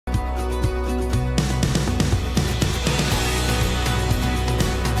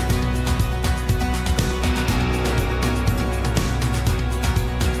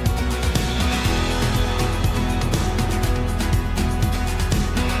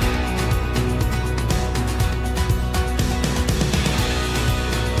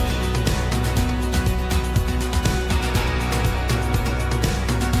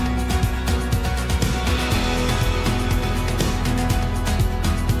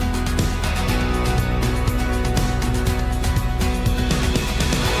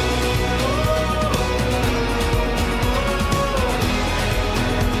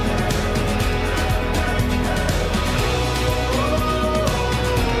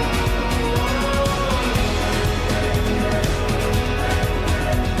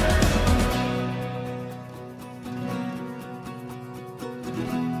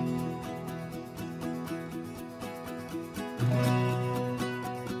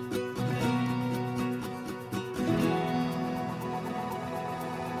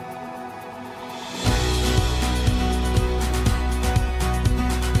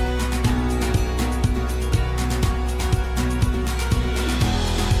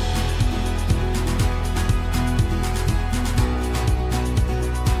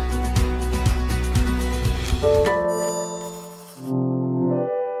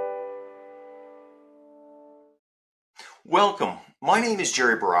Welcome. My name is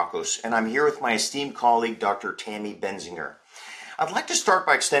Jerry Barakos, and I'm here with my esteemed colleague, Dr. Tammy Benzinger. I'd like to start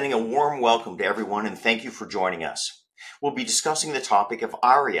by extending a warm welcome to everyone and thank you for joining us. We'll be discussing the topic of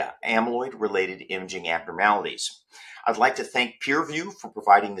ARIA, amyloid-related imaging abnormalities. I'd like to thank PeerView for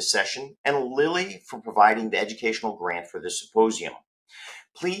providing the session and Lilly for providing the educational grant for this symposium.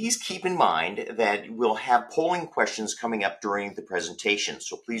 Please keep in mind that we'll have polling questions coming up during the presentation,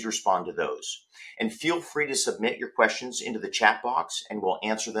 so please respond to those. And feel free to submit your questions into the chat box and we'll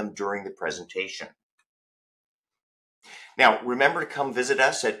answer them during the presentation. Now, remember to come visit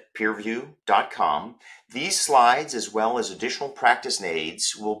us at peerview.com. These slides, as well as additional practice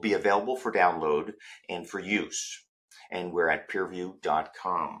aids, will be available for download and for use. And we're at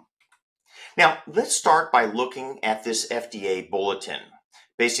peerview.com. Now, let's start by looking at this FDA bulletin.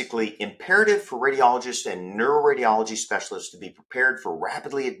 Basically, imperative for radiologists and neuroradiology specialists to be prepared for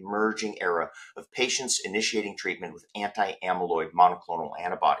rapidly emerging era of patients initiating treatment with anti-amyloid monoclonal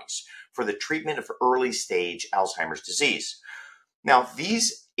antibodies for the treatment of early stage Alzheimer's disease. Now,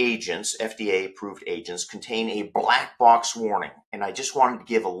 these agents, FDA-approved agents, contain a black box warning, and I just wanted to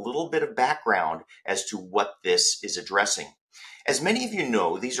give a little bit of background as to what this is addressing. As many of you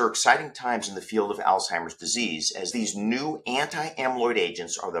know, these are exciting times in the field of Alzheimer's disease, as these new anti-amyloid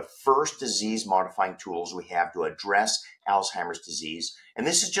agents are the first disease-modifying tools we have to address Alzheimer's disease, and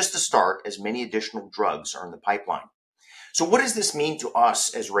this is just the start, as many additional drugs are in the pipeline. So what does this mean to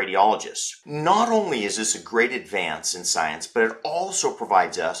us as radiologists? Not only is this a great advance in science, but it also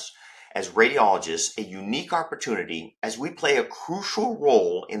provides us as radiologists a unique opportunity as we play a crucial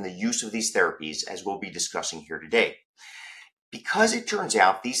role in the use of these therapies, as we'll be discussing here today. Because it turns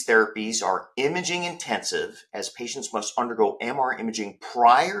out these therapies are imaging intensive, as patients must undergo MR imaging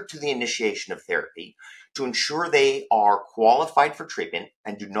prior to the initiation of therapy to ensure they are qualified for treatment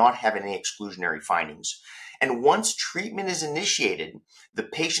and do not have any exclusionary findings. And once treatment is initiated, the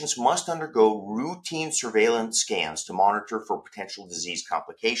patients must undergo routine surveillance scans to monitor for potential disease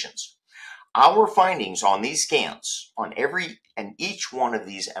complications. Our findings on these scans, on every and each one of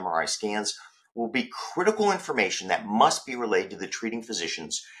these MRI scans, will be critical information that must be relayed to the treating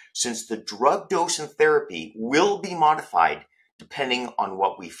physicians, since the drug dose and therapy will be modified depending on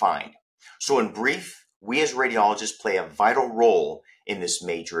what we find. So in brief, we as radiologists play a vital role in this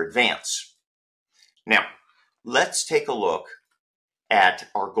major advance. Now, let's take a look at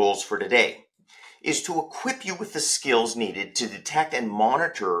our goals for today, is to equip you with the skills needed to detect and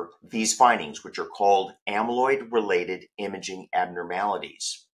monitor these findings, which are called amyloid-related imaging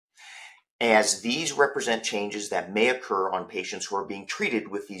abnormalities, as these represent changes that may occur on patients who are being treated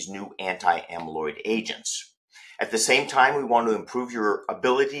with these new anti-amyloid agents. At the same time, we want to improve your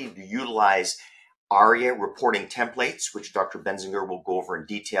ability to utilize ARIA reporting templates, which Dr. Benzinger will go over in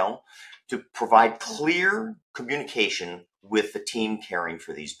detail, to provide clear communication with the team caring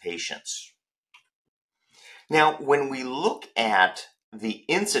for these patients. Now, when we look at the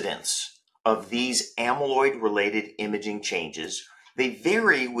incidence of these amyloid-related imaging changes, they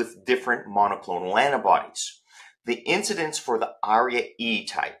vary with different monoclonal antibodies. The incidence for the ARIA-E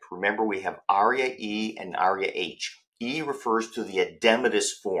type, remember we have ARIA-E and ARIA-H. E refers to the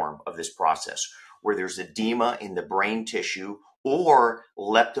edematous form of this process, where there's edema in the brain tissue or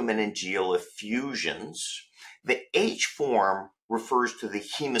leptomeningeal effusions. The H form refers to the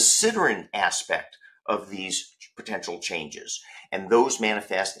hemosiderin aspect of these potential changes, and those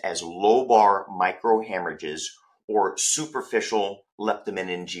manifest as lobar microhemorrhages or superficial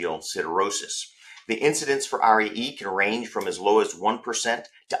leptomeningeal siderosis. The incidence for ARIA-E can range from as low as 1%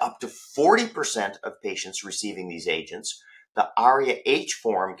 to up to 40% of patients receiving these agents. The ARIA-H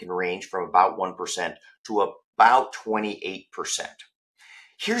form can range from about 1% to about 28%.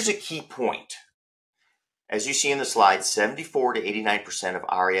 Here's a key point. As you see in the slide, 74 to 89% of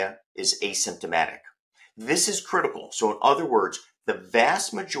ARIA is asymptomatic. This is critical. So in other words, the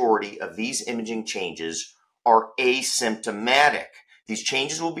vast majority of these imaging changes are asymptomatic. These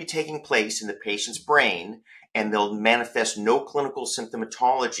changes will be taking place in the patient's brain and they'll manifest no clinical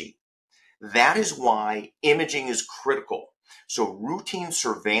symptomatology. That is why imaging is critical. So routine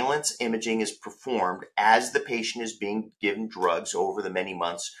surveillance imaging is performed as the patient is being given drugs over the many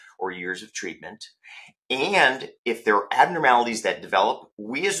months or years of treatment. And if there are abnormalities that develop,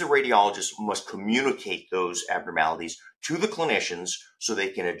 we as the radiologists must communicate those abnormalities to the clinicians so they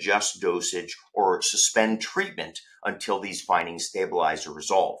can adjust dosage or suspend treatment until these findings stabilize or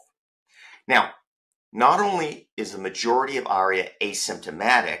resolve. Now, not only is the majority of ARIA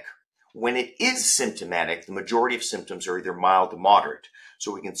asymptomatic, when it is symptomatic, the majority of symptoms are either mild to moderate.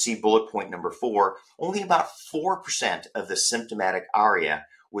 So we can see bullet point number 4, only about 4% of the symptomatic ARIA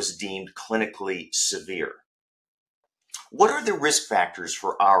was deemed clinically severe. What are the risk factors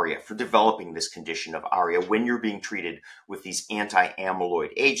for ARIA, for developing this condition of ARIA when you're being treated with these anti-amyloid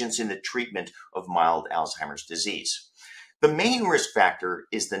agents in the treatment of mild Alzheimer's disease? The main risk factor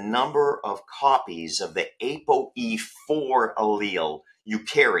is the number of copies of the ApoE4 allele you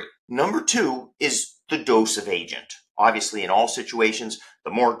carry. Number two is the dose of agent. Obviously, in all situations,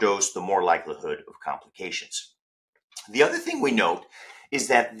 the more dose, the more likelihood of complications. The other thing we note is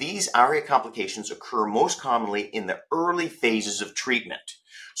that these ARIA complications occur most commonly in the early phases of treatment.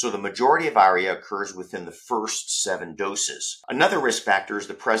 So the majority of ARIA occurs within the first 7 doses. Another risk factor is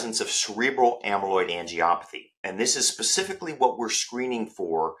the presence of cerebral amyloid angiopathy. And this is specifically what we're screening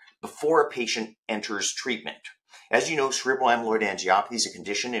for before a patient enters treatment. As you know, cerebral amyloid angiopathy is a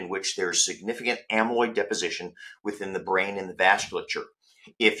condition in which there's significant amyloid deposition within the brain and the vasculature.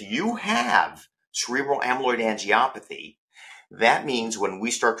 If you have cerebral amyloid angiopathy, that means when we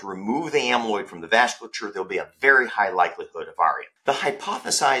start to remove the amyloid from the vasculature, there'll be a very high likelihood of ARIA. The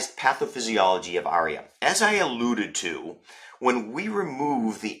hypothesized pathophysiology of ARIA. As I alluded to, when we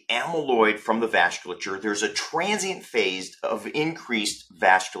remove the amyloid from the vasculature, there's a transient phase of increased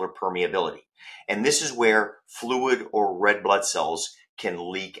vascular permeability. And this is where fluid or red blood cells can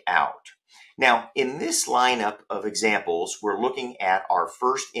leak out. Now, in this lineup of examples, we're looking at our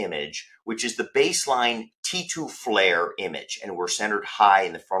first image, which is the baseline T2 flare image, and we're centered high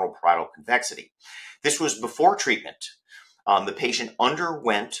in the frontal parietal convexity. This was before treatment. The patient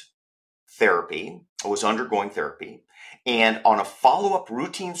underwent therapy, was undergoing therapy, and on a follow-up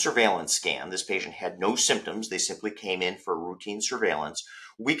routine surveillance scan, this patient had no symptoms. They simply came in for routine surveillance.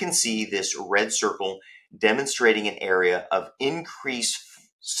 We can see this red circle demonstrating an area of increased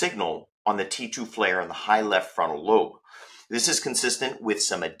signal on the T2 flare in the high left frontal lobe. This is consistent with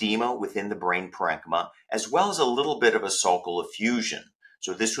some edema within the brain parenchyma, as well as a little bit of a sulcal effusion.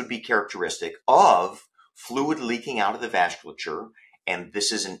 So this would be characteristic of fluid leaking out of the vasculature, and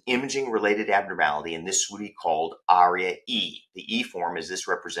this is an imaging-related abnormality, and this would be called ARIA-E. The E form is this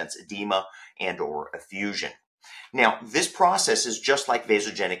represents edema and or effusion. Now, this process is just like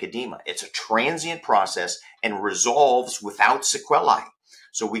vasogenic edema. It's a transient process and resolves without sequelae.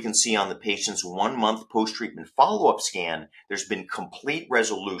 So we can see on the patient's 1-month post-treatment follow-up scan, there's been complete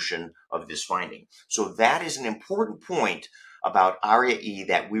resolution of this finding. So that is an important point about ARIA-E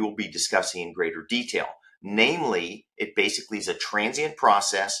that we will be discussing in greater detail. Namely, it basically is a transient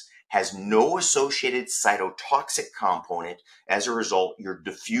process, has no associated cytotoxic component. As a result, your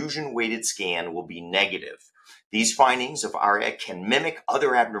diffusion-weighted scan will be negative. These findings of ARIA can mimic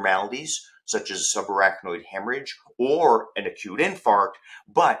other abnormalities, such as subarachnoid hemorrhage or an acute infarct,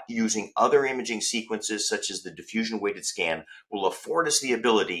 but using other imaging sequences such as the diffusion-weighted scan will afford us the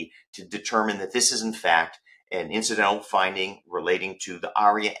ability to determine that this is in fact an incidental finding relating to the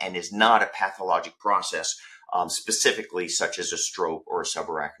ARIA and is not a pathologic process, specifically such as a stroke or a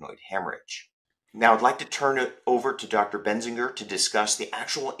subarachnoid hemorrhage. Now I'd like to turn it over to Dr. Benzinger to discuss the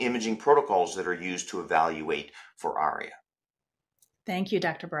actual imaging protocols that are used to evaluate for ARIA. Thank you,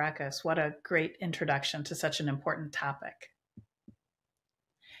 Dr. Barakos. What a great introduction to such an important topic.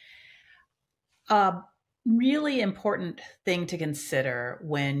 A really important thing to consider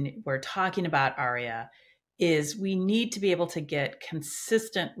when we're talking about ARIA is we need to be able to get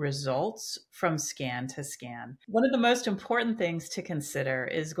consistent results from scan to scan. One of the most important things to consider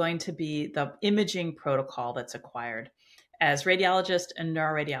is going to be the imaging protocol that's acquired. As radiologist and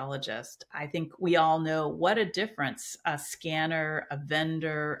neuroradiologist, I think we all know what a difference a scanner, a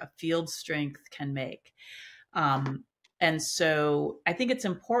vendor, a field strength can make. And so I think it's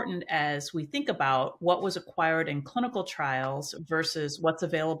important as we think about what was acquired in clinical trials versus what's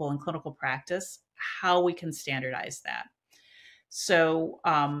available in clinical practice, how we can standardize that. So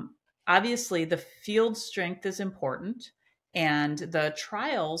obviously the field strength is important, and the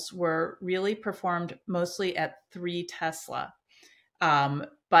trials were really performed mostly at 3 Tesla.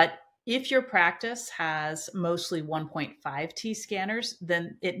 But if your practice has mostly 1.5 T scanners,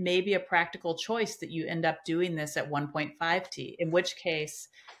 then it may be a practical choice that you end up doing this at 1.5 T, in which case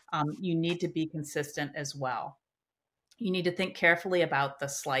you need to be consistent as well. You need to think carefully about the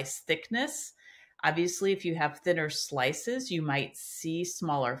slice thickness. Obviously, if you have thinner slices, you might see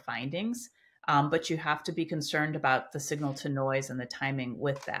smaller findings, but you have to be concerned about the signal to noise and the timing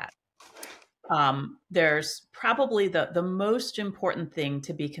with that. There's probably the most important thing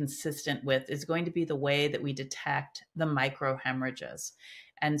to be consistent with is going to be the way that we detect the microhemorrhages.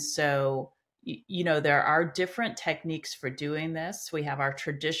 And so, you know, there are different techniques for doing this. We have our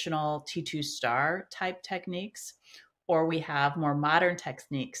traditional T2 star type techniques, or we have more modern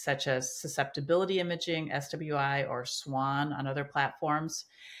techniques such as susceptibility imaging, SWI, or SWAN on other platforms.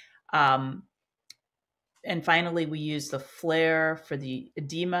 And finally, we use the flare for the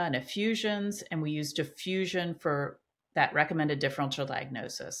edema and effusions, and we use diffusion for that recommended differential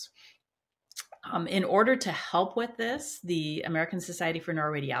diagnosis. In order to help with this, the American Society for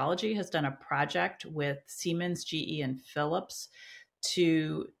Neuroradiology has done a project with Siemens, GE, and Philips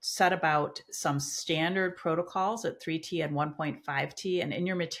to set about some standard protocols at 3T and 1.5T. And in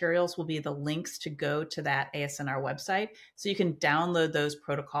your materials will be the links to go to that ASNR website. So you can download those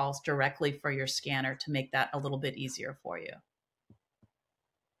protocols directly for your scanner to make that a little bit easier for you.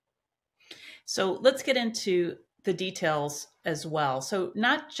 So let's get into the details as well. So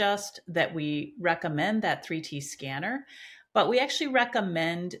not just that we recommend that 3T scanner, but we actually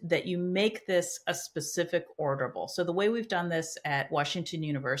recommend that you make this a specific orderable. So the way we've done this at Washington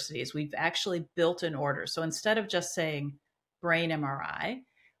University is we've actually built an order. So instead of just saying brain MRI,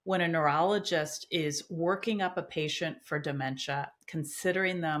 when a neurologist is working up a patient for dementia,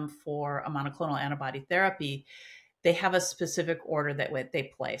 considering them for a monoclonal antibody therapy, they have a specific order that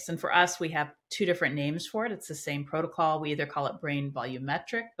they place. And for us, we have two different names for it. It's the same protocol. We either call it brain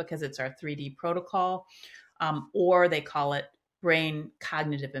volumetric because it's our 3D protocol, or they call it brain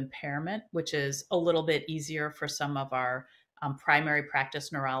cognitive impairment, which is a little bit easier for some of our primary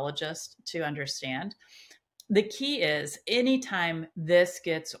practice neurologists to understand. The key is anytime this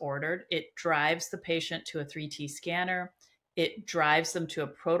gets ordered, it drives the patient to a 3T scanner. It drives them to a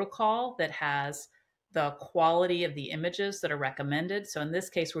protocol that has the quality of the images that are recommended. So in this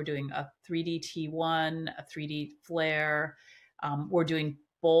case, we're doing a 3D T1, a 3D flare. We're doing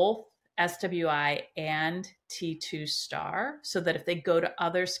both SWI and T2 star so that if they go to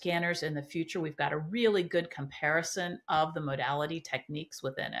other scanners in the future, we've got a really good comparison of the modality techniques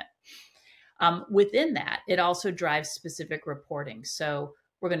within it. Within that, it also drives specific reporting. So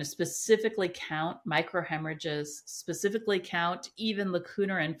we're going to specifically count microhemorrhages, specifically count even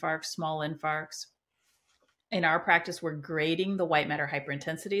lacunar infarcts, small infarcts. In our practice, we're grading the white matter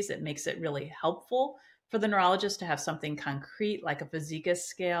hyperintensities. It makes it really helpful for the neurologist to have something concrete like a Fazekas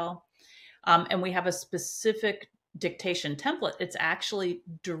scale. And we have a specific dictation template. It's actually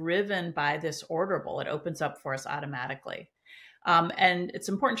driven by this orderable. It opens up for us automatically. And it's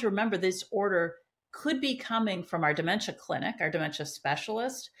important to remember this order could be coming from our dementia clinic, our dementia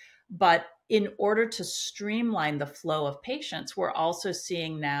specialist, but in order to streamline the flow of patients, we're also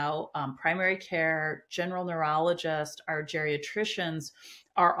seeing now primary care, general neurologists, our geriatricians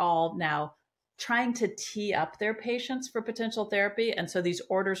are all now trying to tee up their patients for potential therapy. And so these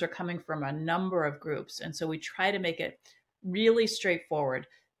orders are coming from a number of groups. And so we try to make it really straightforward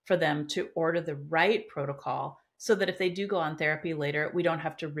for them to order the right protocol so that if they do go on therapy later, we don't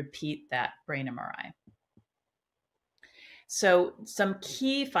have to repeat that brain MRI. So some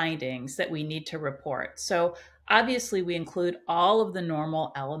key findings that we need to report. So obviously we include all of the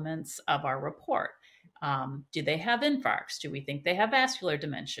normal elements of our report. Do they have infarcts? Do we think they have vascular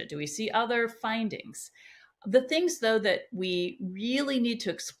dementia? Do we see other findings? The things, though, that we really need to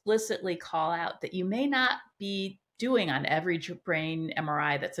explicitly call out that you may not be doing on every brain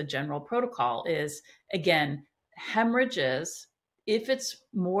MRI that's a general protocol is, again, hemorrhages. If it's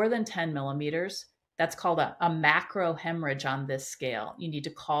more than 10 millimeters, that's called a macro hemorrhage on this scale. You need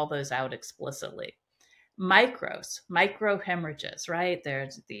to call those out explicitly. Micro hemorrhages, right?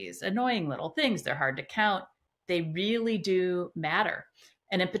 There's these annoying little things. They're hard to count. They really do matter.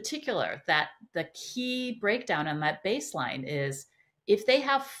 And in particular, that the key breakdown on that baseline is if they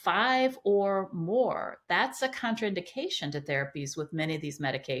have 5 or more, that's a contraindication to therapies with many of these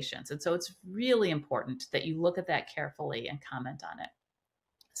medications. And so it's really important that you look at that carefully and comment on it.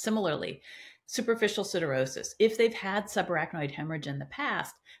 Similarly, superficial siderosis. If they've had subarachnoid hemorrhage in the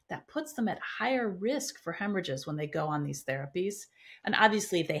past, that puts them at higher risk for hemorrhages when they go on these therapies. And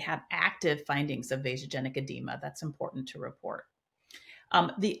obviously, if they have active findings of vasogenic edema, that's important to report.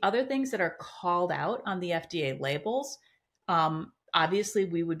 The other things that are called out on the FDA labels, obviously,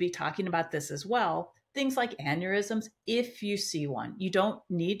 we would be talking about this as well. Things like aneurysms, if you see one, you don't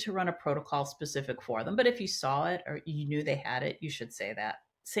need to run a protocol specific for them, but if you saw it or you knew they had it, you should say that.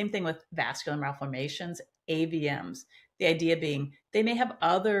 Same thing with vascular malformations, AVMs. The idea being they may have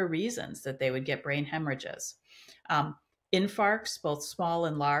other reasons that they would get brain hemorrhages. Infarcts, both small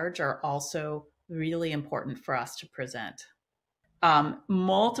and large, are also really important for us to present.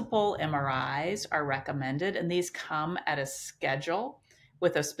 Multiple MRIs are recommended, and these come at a schedule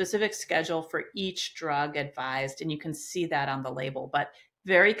with a specific schedule for each drug advised, and you can see that on the label. But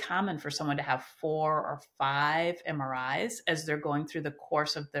very common for someone to have 4 or 5 MRIs as they're going through the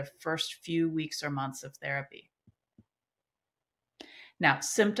course of their first few weeks or months of therapy. Now,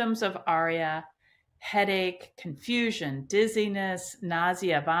 symptoms of ARIA headache, confusion, dizziness,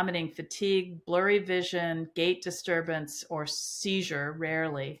 nausea, vomiting, fatigue, blurry vision, gait disturbance, or seizure,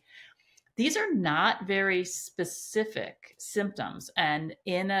 rarely. These are not very specific symptoms. And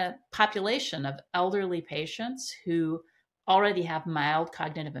in a population of elderly patients who already have mild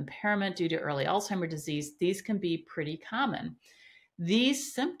cognitive impairment due to early Alzheimer's disease, these can be pretty common.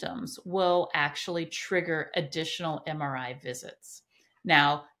 These symptoms will actually trigger additional MRI visits.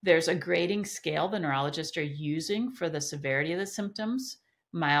 Now, there's a grading scale the neurologists are using for the severity of the symptoms,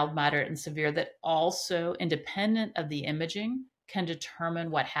 mild, moderate, and severe, that also, independent of the imaging, can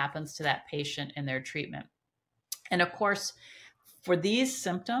determine what happens to that patient in their treatment. And of course, for these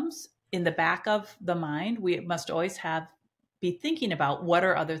symptoms, in the back of the mind, we must always be thinking about what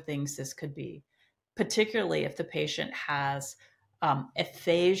are other things this could be, particularly if the patient has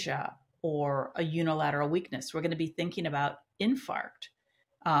aphasia or a unilateral weakness. We're going to be thinking about infarct.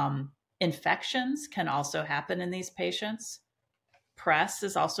 Infections can also happen in these patients. Press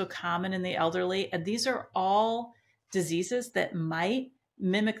is also common in the elderly. And these are all diseases that might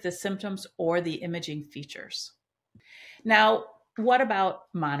mimic the symptoms or the imaging features. Now, what about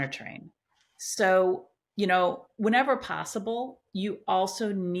monitoring? So, whenever possible, you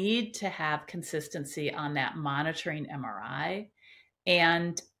also need to have consistency on that monitoring MRI.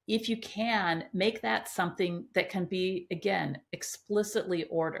 And if you can, make that something that can be, again, explicitly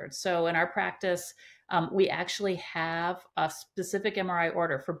ordered. So in our practice, we actually have a specific MRI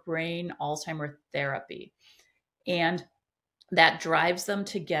order for brain Alzheimer therapy. And that drives them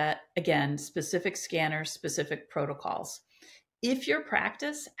to get, again, specific scanners, specific protocols. If your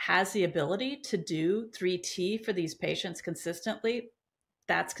practice has the ability to do 3T for these patients consistently,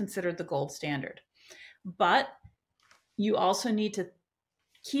 that's considered the gold standard. But you also need to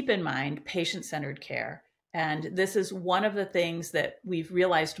keep in mind patient-centered care. And this is one of the things that we've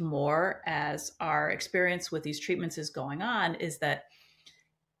realized more as our experience with these treatments is going on, is that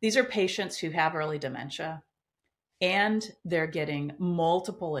these are patients who have early dementia, and they're getting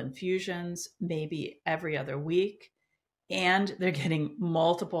multiple infusions, maybe every other week, and they're getting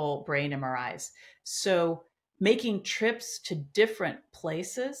multiple brain MRIs. So making trips to different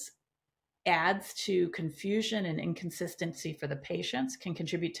places adds to confusion and inconsistency for the patients, can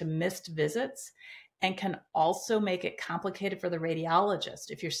contribute to missed visits, and can also make it complicated for the radiologist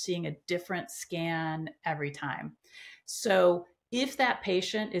if you're seeing a different scan every time. So if that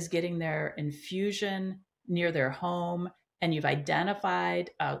patient is getting their infusion near their home and you've identified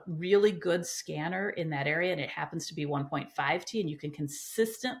a really good scanner in that area and it happens to be 1.5T and you can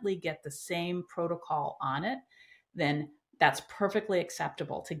consistently get the same protocol on it, then that's perfectly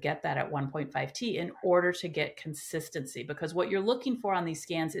acceptable to get that at 1.5T in order to get consistency, because what you're looking for on these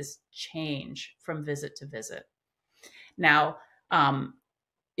scans is change from visit to visit. Now,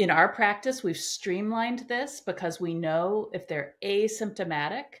 in our practice, we've streamlined this because we know if they're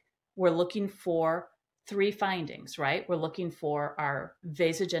asymptomatic, we're looking for 3 findings, right? We're looking for our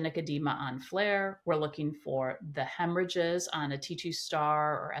vasogenic edema on flare. We're looking for the hemorrhages on a T2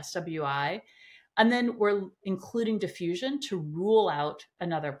 star or SWI. And then we're including diffusion to rule out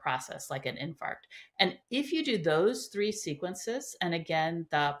another process like an infarct. And if you do those 3 sequences, and again,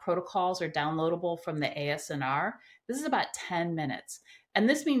 the protocols are downloadable from the ASNR, this is about 10 minutes. And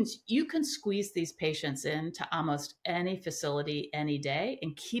this means you can squeeze these patients into almost any facility any day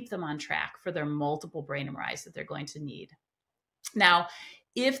and keep them on track for their multiple brain MRIs that they're going to need. Now,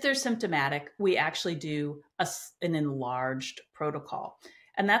 if they're symptomatic, we actually do an enlarged protocol.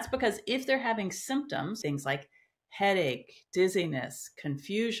 And that's because if they're having symptoms, things like headache, dizziness,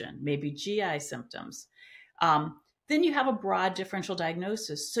 confusion, maybe GI symptoms, then you have a broad differential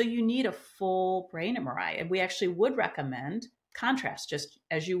diagnosis. So you need a full brain MRI. And we actually would recommend contrast, just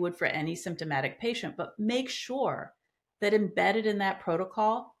as you would for any symptomatic patient, but make sure that embedded in that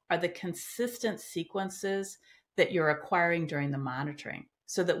protocol are the consistent sequences that you're acquiring during the monitoring,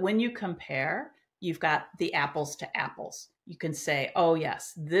 so that when you compare, you've got the apples to apples. You can say, oh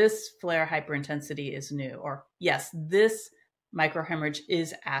yes, this flare hyperintensity is new, or yes, this microhemorrhage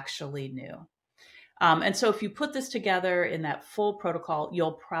is actually new. And so if you put this together in that full protocol,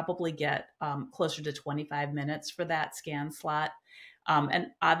 you'll probably get closer to 25 minutes for that scan slot. And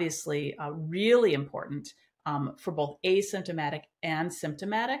obviously, really important for both asymptomatic and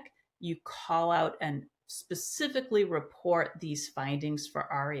symptomatic, you call out and specifically report these findings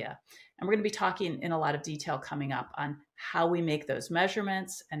for ARIA. And we're going to be talking in a lot of detail coming up on how we make those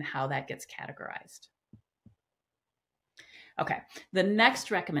measurements and how that gets categorized. Okay, the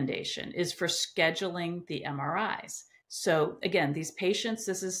next recommendation is for scheduling the MRIs. So again, these patients,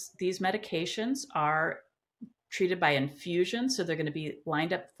 these medications are treated by infusion. So they're going to be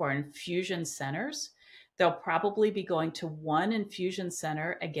lined up for infusion centers. They'll probably be going to one infusion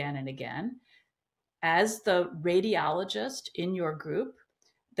center again and again. As the radiologist in your group,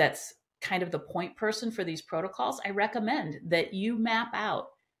 that's kind of the point person for these protocols, I recommend that you map out,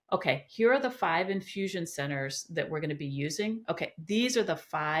 okay, here are the 5 infusion centers that we're going to be using. Okay, these are the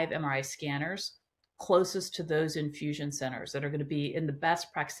 5 MRI scanners closest to those infusion centers that are going to be in the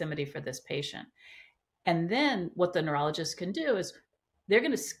best proximity for this patient. And then what the neurologist can do is they're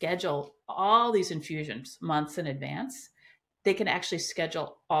going to schedule all these infusions months in advance. They can actually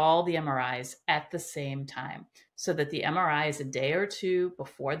schedule all the MRIs at the same time so that the MRI is a day or two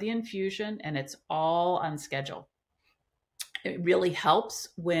before the infusion and it's all on schedule. It really helps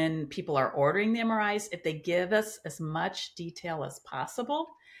when people are ordering the MRIs if they give us as much detail as possible.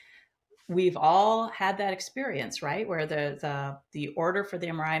 We've all had that experience, right? Where the order for the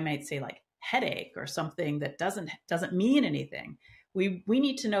MRI might say like headache or something that doesn't mean anything. We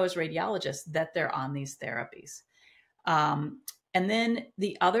need to know as radiologists that they're on these therapies. And then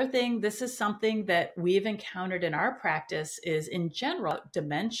the other thing, this is something that we've encountered in our practice, is in general,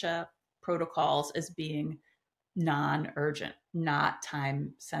 dementia protocols as being non-urgent, not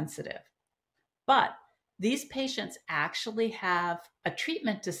time sensitive. But these patients actually have a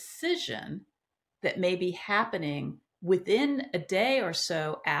treatment decision that may be happening within a day or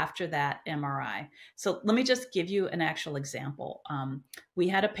so after that MRI. So let me just give you an actual example. We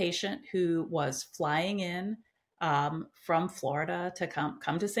had a patient who was flying in from Florida to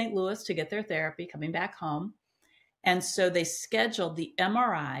come to St. Louis to get their therapy, coming back home. And so they scheduled the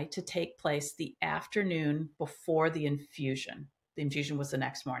MRI to take place the afternoon before the infusion. The infusion was the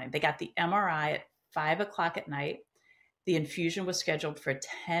next morning. They got the MRI at 5 o'clock at night. The infusion was scheduled for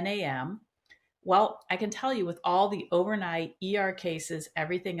 10 a.m. Well, I can tell you with all the overnight ER cases,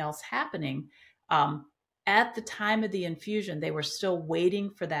 everything else happening, at the time of the infusion, they were still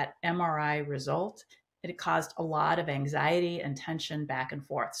waiting for that MRI result. It caused a lot of anxiety and tension back and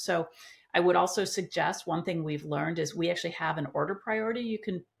forth. So I would also suggest, one thing we've learned is we actually have an order priority. You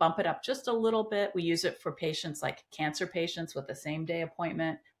can bump it up just a little bit. We use it for patients like cancer patients with the same day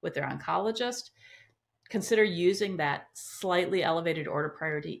appointment with their oncologist. Consider using that slightly elevated order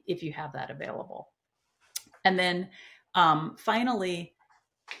priority if you have that available. And then finally,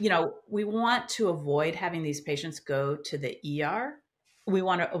 we want to avoid having these patients go to the ER. We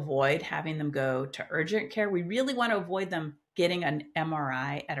want to avoid having them go to urgent care. We really want to avoid them getting an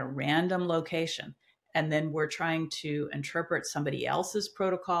MRI at a random location. And then we're trying to interpret somebody else's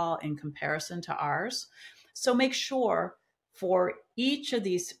protocol in comparison to ours. So make sure for each of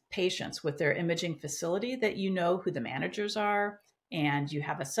these patients with their imaging facility that you know who the managers are and you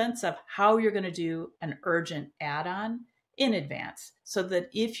have a sense of how you're going to do an urgent add-on in advance so that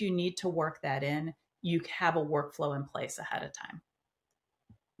if you need to work that in, you have a workflow in place ahead of time.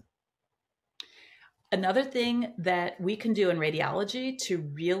 Another thing that we can do in radiology to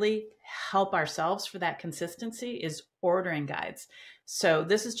really help ourselves for that consistency is ordering guides. So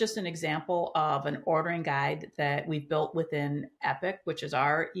this is just an example of an ordering guide that we've built within Epic, which is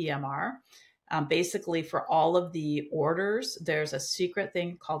our EMR. Basically, for all of the orders, there's a secret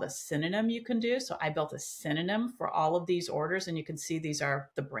thing called a synonym you can do. So I built a synonym for all of these orders, and you can see these are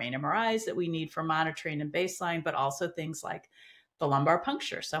the brain MRIs that we need for monitoring and baseline, but also things like the lumbar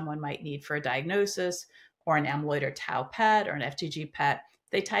puncture someone might need for a diagnosis, or an amyloid or tau PET or an FTG PET.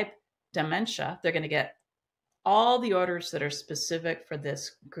 They type dementia, they're going to get all the orders that are specific for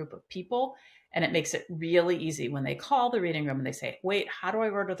this group of people. And it makes it really easy when they call the reading room and they say, wait, how do I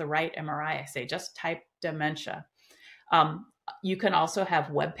order the right MRI? I say, just type dementia. You can also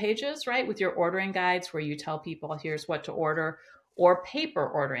have web pages, right, with your ordering guides where you tell people, here's what to order, or paper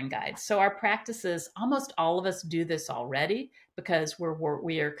ordering guides. So our practices, almost all of us do this already because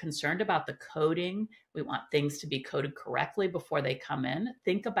we are concerned about the coding. We want things to be coded correctly before they come in.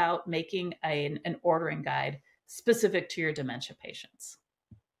 Think about making an ordering guide specific to your dementia patients.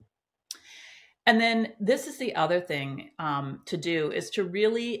 And then this is the other thing to do, is to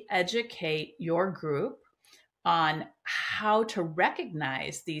really educate your group on how to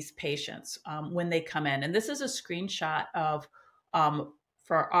recognize these patients when they come in. And this is a screenshot of,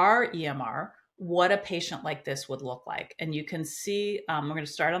 for our EMR, what a patient like this would look like. And you can see, we're going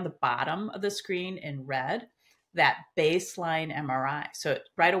to start on the bottom of the screen in red, that baseline MRI. So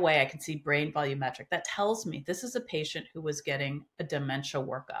right away, I can see brain volumetric. That tells me this is a patient who was getting a dementia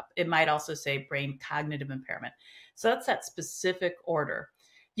workup. It might also say brain cognitive impairment. So that's that specific order.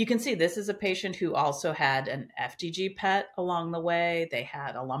 You can see this is a patient who also had an FDG PET along the way. They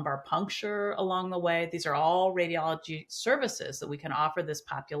had a lumbar puncture along the way. These are all radiology services that we can offer this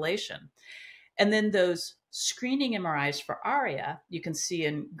population. And then those screening MRIs for ARIA, you can see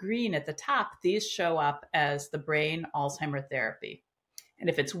in green at the top, these show up as the brain Alzheimer therapy. And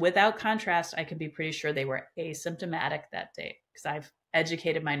if it's without contrast, I can be pretty sure they were asymptomatic that day because I've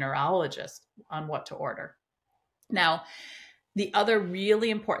educated my neurologist on what to order. Now, the other really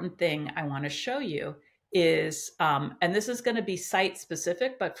important thing I want to show you is, and this is going to be site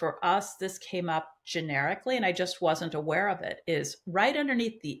specific, but for us, this came up generically and I just wasn't aware of it, is right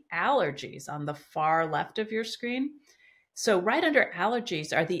underneath the allergies on the far left of your screen. So right under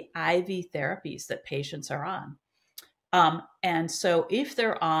allergies are the IV therapies that patients are on. And so if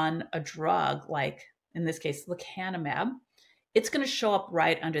they're on a drug, like in this case, lecanemab, it's going to show up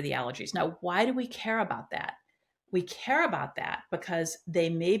right under the allergies. Now, why do we care about that? We care about that because they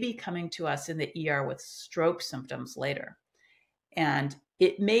may be coming to us in the ER with stroke symptoms later. And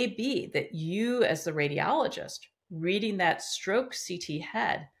it may be that you, as the radiologist, reading that stroke CT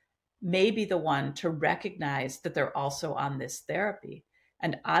head, may be the one to recognize that they're also on this therapy.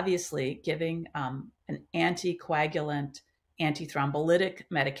 And obviously, giving an anticoagulant, antithrombolytic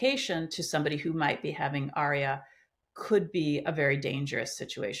medication to somebody who might be having ARIA could be a very dangerous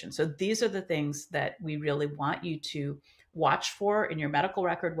situation. So these are the things that we really want you to watch for in your medical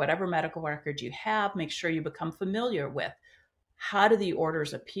record, whatever medical record you have. Make sure you become familiar with how do the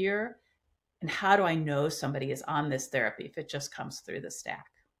orders appear and how do I know somebody is on this therapy if it just comes through the stack.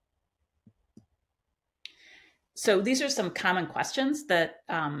 So these are some common questions that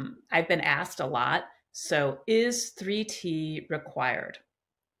I've been asked a lot. So is 3T required?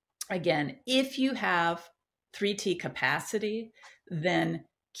 Again, if you have 3T capacity, then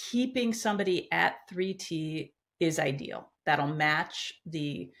keeping somebody at 3T is ideal. That'll match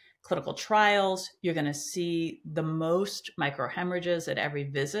the clinical trials. You're going to see the most microhemorrhages at every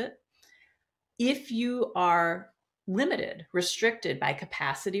visit. If you are limited, restricted by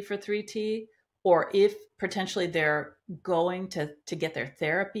capacity for 3T, or if potentially they're going to get their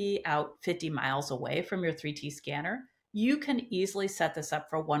therapy out 50 miles away from your 3T scanner, you can easily set this up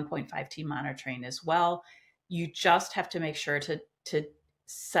for 1.5T monitoring as well. You just have to make sure to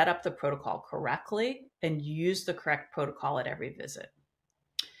set up the protocol correctly and use the correct protocol at every visit.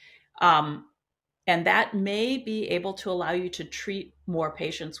 And that may be able to allow you to treat more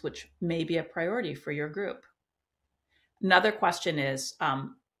patients, which may be a priority for your group. Another question is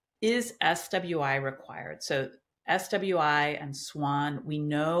SWI required? So SWI and SWAN, we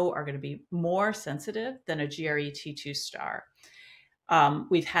know, are going to be more sensitive than a GRE T2 star.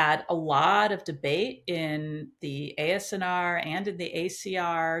 We've had a lot of debate in the ASNR and in the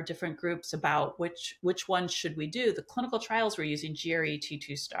ACR, different groups about which one should we do. The clinical trials were using GRE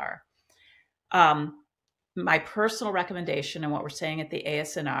T2 star. My personal recommendation and what we're saying at the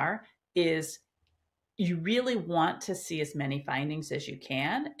ASNR is you really want to see as many findings as you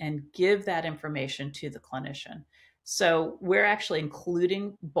can and give that information to the clinician. So we're actually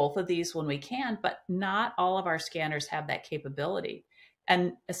including both of these when we can, but not all of our scanners have that capability.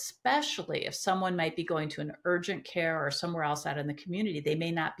 And especially if someone might be going to an urgent care or somewhere else out in the community, they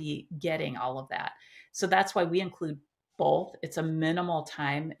may not be getting all of that. So that's why we include both. It's a minimal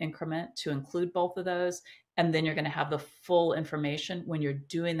time increment to include both of those. And then you're going to have the full information when you're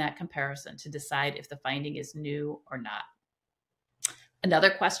doing that comparison to decide if the finding is new or not.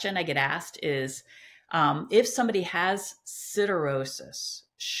 Another question I get asked is, if somebody has siderosis,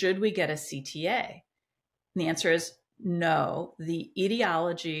 should we get a CTA? And the answer is no. The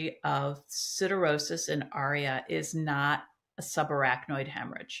etiology of siderosis in ARIA is not a subarachnoid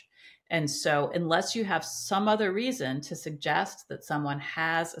hemorrhage. And so unless you have some other reason to suggest that someone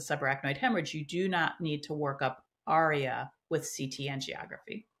has a subarachnoid hemorrhage, you do not need to work up ARIA with CT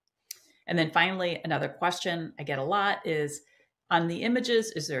angiography. And then finally, another question I get a lot is, on the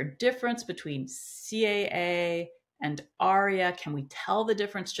images, is there a difference between CAA and ARIA? Can we tell the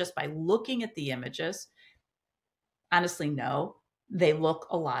difference just by looking at the images? Honestly, no. They look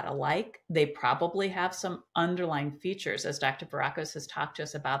a lot alike. They probably have some underlying features, as Dr. Barakos has talked to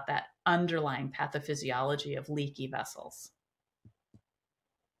us about that underlying pathophysiology of leaky vessels.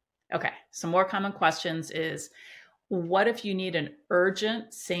 Okay, some more common questions is, what if you need an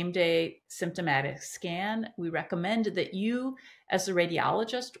urgent same-day symptomatic scan? We recommend that you, as a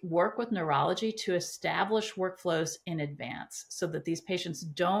radiologist, work with neurology to establish workflows in advance so that these patients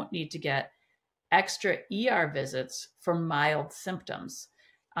don't need to get extra ER visits for mild symptoms,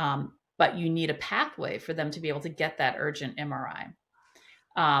 but you need a pathway for them to be able to get that urgent MRI.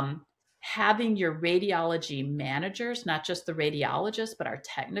 Having your radiology managers, not just the radiologists, but our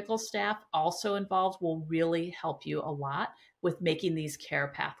technical staff also involved, will really help you a lot with making these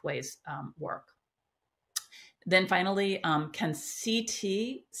care pathways work. Then finally, can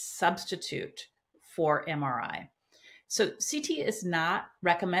CT substitute for MRI? So CT is not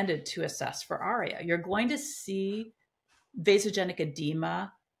recommended to assess for ARIA. You're going to see vasogenic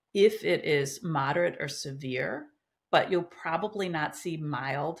edema if it is moderate or severe, but you'll probably not see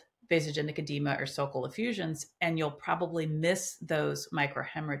mild vasogenic edema or sulcal effusions, and you'll probably miss those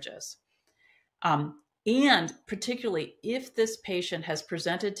microhemorrhages. And particularly if this patient has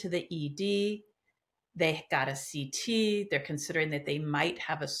presented to the ED, they got a CT, they're considering that they might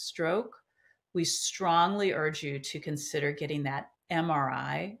have a stroke, we strongly urge you to consider getting that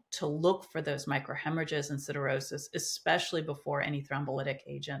MRI to look for those microhemorrhages and siderosis, especially before any thrombolytic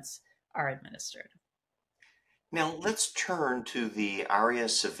agents are administered. Now let's turn to the ARIA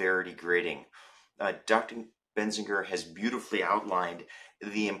severity grading. Dr. Benzinger has beautifully outlined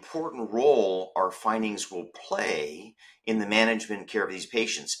the important role our findings will play in the management and care of these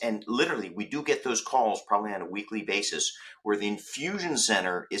patients. And literally, we do get those calls probably on a weekly basis where the infusion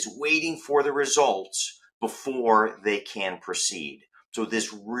center is waiting for the results before they can proceed. So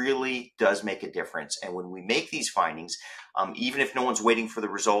this really does make a difference. And when we make these findings, even if no one's waiting for the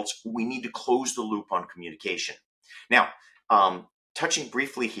results, we need to close the loop on communication. Now, touching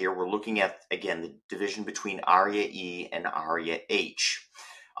briefly here, we're looking at, again, the division between ARIA-E and ARIA-H.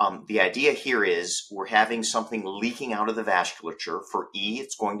 The idea here is we're having something leaking out of the vasculature. For E,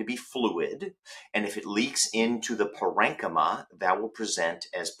 it's going to be fluid. And if it leaks into the parenchyma, that will present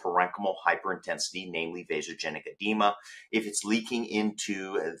as parenchymal hyperintensity, namely vasogenic edema. If it's leaking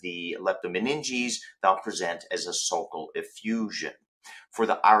into the leptomeninges, that'll present as a sulcal effusion. For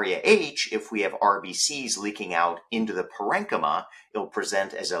the ARIA-H, if we have RBCs leaking out into the parenchyma, it'll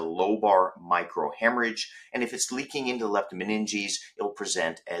present as a lobar microhemorrhage. And if it's leaking into the leptomeninges, it'll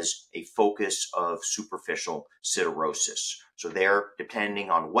present as a focus of superficial siderosis. So there,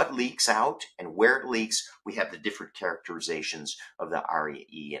 depending on what leaks out and where it leaks, we have the different characterizations of the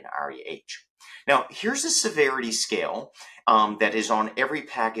ARIA-E and ARIA-H. Now, here's a severity scale that is on every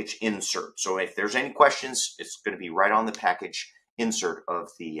package insert. So if there's any questions, it's going to be right on the package insert of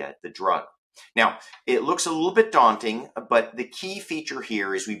the drug. Now, it looks a little bit daunting, but the key feature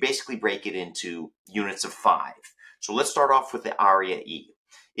here is we basically break it into units of 5. So let's start off with the ARIA-E.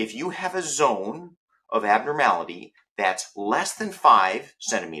 If you have a zone of abnormality that's less than 5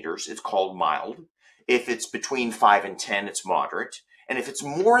 centimeters, it's called mild. If it's between 5 and 10, it's moderate. And if it's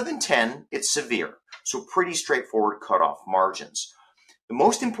more than 10, it's severe. So pretty straightforward cutoff margins. The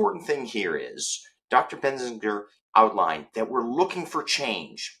most important thing here is Dr. Benzinger outlined that we're looking for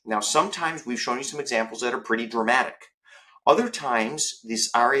change. Now, sometimes we've shown you some examples that are pretty dramatic. Other times, this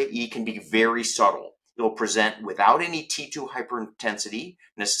ARIA-E can be very subtle. It'll present without any T2 hyperintensity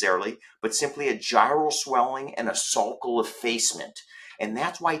necessarily, but simply a gyral swelling and a sulcal effacement. And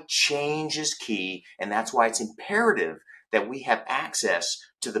that's why change is key, and that's why it's imperative that we have access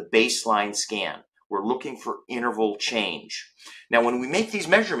to the baseline scan. We're looking for interval change. Now, when we make these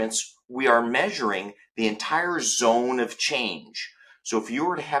measurements, we are measuring the entire zone of change. So if you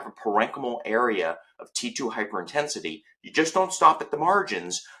were to have a parenchymal area of T2 hyperintensity, you just don't stop at the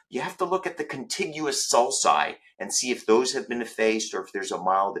margins. You have to look at the contiguous sulci and see if those have been effaced or if there's a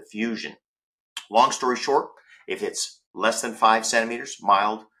mild effusion. Long story short, if it's less than 5 centimeters,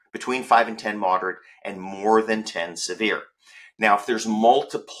 mild, between 5 and 10, moderate, and more than 10, severe. Now, if there's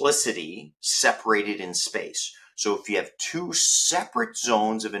multiplicity separated in space, so if you have 2 separate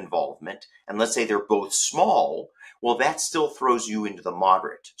zones of involvement, and let's say they're both small, well, that still throws you into the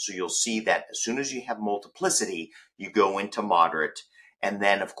moderate. So you'll see that as soon as you have multiplicity, you go into moderate. And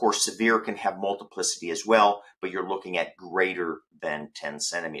then, of course, severe can have multiplicity as well, but you're looking at greater than 10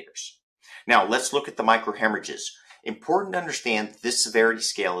 centimeters. Now, let's look at the microhemorrhages. Important to understand this severity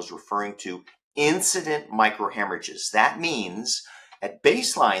scale is referring to incident microhemorrhages. That means at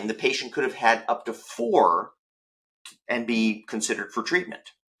baseline, the patient could have had up to 4 and be considered for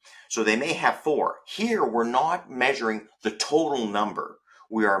treatment. So they may have 4. Here, we're not measuring the total number.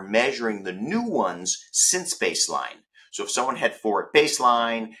 We are measuring the new ones since baseline. So if someone had 4 at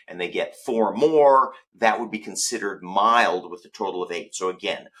baseline and they get 4 more, that would be considered mild with a total of 8. So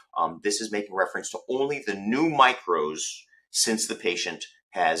again, this is making reference to only the new micros since the patient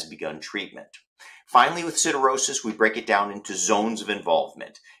has begun treatment. Finally, with siderosis, we break it down into zones of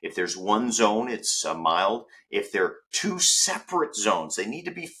involvement. If there's one zone, it's mild. If there are 2 separate zones, they need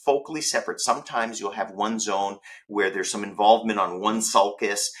to be focally separate. Sometimes you'll have one zone where there's some involvement on one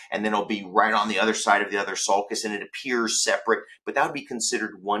sulcus, and then it'll be right on the other side of the other sulcus, and it appears separate, but that would be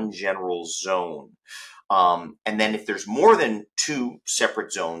considered one general zone. And then if there's more than 2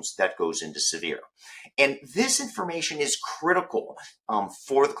 separate zones, that goes into severe. And this information is critical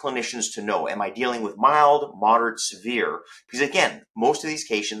for the clinicians to know. Am I dealing with mild, moderate, severe? Because again, most of these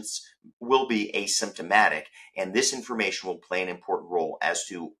patients will be asymptomatic, and this information will play an important role as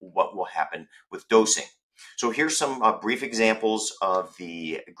to what will happen with dosing. So here's some brief examples of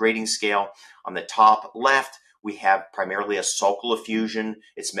the grading scale. On the top left, we have primarily a sulcal effusion.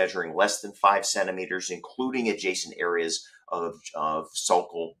 It's measuring less than 5 centimeters, including adjacent areas of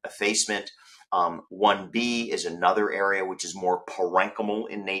sulcal effacement. 1B is another area which is more parenchymal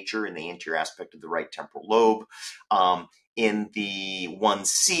in nature in the anterior aspect of the right temporal lobe. In the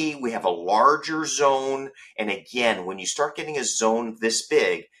 1C, we have a larger zone. And again, when you start getting a zone this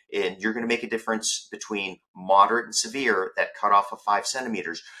big, and you're going to make a difference between moderate and severe, that cutoff of 5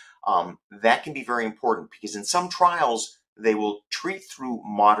 centimeters, that can be very important because in some trials, they will treat through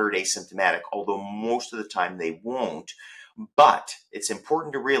moderate asymptomatic, although most of the time they won't. But it's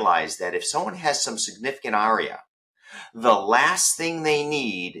important to realize that if someone has some significant ARIA, the last thing they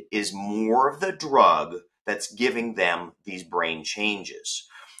need is more of the drug that's giving them these brain changes.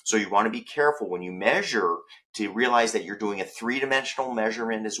 So you want to be careful when you measure to realize that you're doing a three-dimensional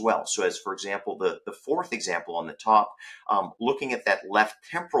measurement as well. So as, for example, the fourth example on the top, looking at that left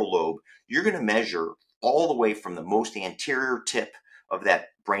temporal lobe, you're going to measure all the way from the most anterior tip of that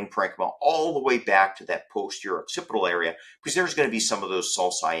brain parenchyma all the way back to that posterior occipital area, because there's going to be some of those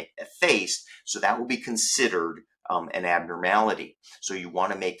sulci effaced, so that will be considered an abnormality. So you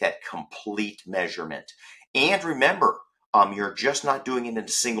want to make that complete measurement. And remember, you're just not doing it in a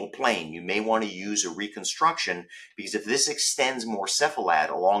single plane. You may want to use a reconstruction, because if this extends more cephalad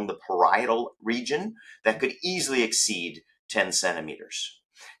along the parietal region, that could easily exceed 10 centimeters.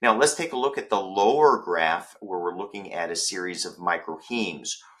 Now let's take a look at the lower graph where we're looking at a series of microhemes.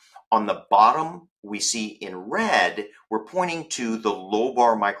 On the bottom, we see in red, we're pointing to the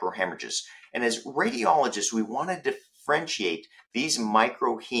lobar microhemorrhages. And as radiologists, we want to differentiate these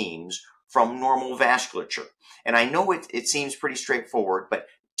microhemes from normal vasculature. And I know it seems pretty straightforward, but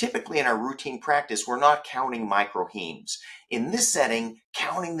typically in our routine practice, we're not counting microhemes. In this setting,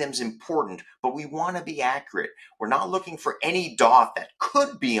 counting them is important, but we want to be accurate. We're not looking for any dot that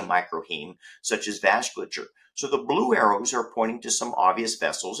could be a microheme, such as vasculature. So the blue arrows are pointing to some obvious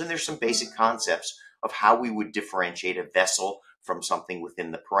vessels, and there's some basic concepts of how we would differentiate a vessel from something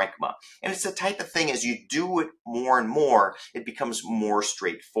within the parenchyma. And it's the type of thing, as you do it more and more, it becomes more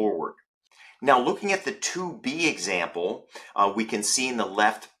straightforward. Now, looking at the 2B example, we can see in the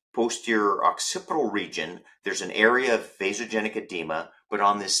left posterior occipital region, there's an area of vasogenic edema, but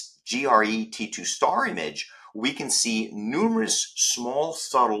on this GRE T2 star image, we can see numerous small,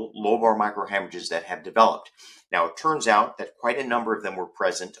 subtle lobar microhemorrhages that have developed. Now, it turns out that quite a number of them were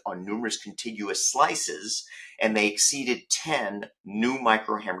present on numerous contiguous slices, and they exceeded 10 new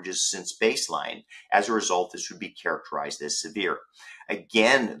microhemorrhages since baseline. As a result, this would be characterized as severe.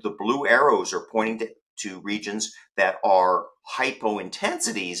 Again, the blue arrows are pointing to regions that are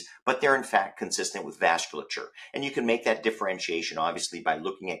hypointensities, but they're in fact consistent with vasculature. And you can make that differentiation, obviously, by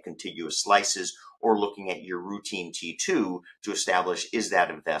looking at contiguous slices or looking at your routine T2 to establish, is that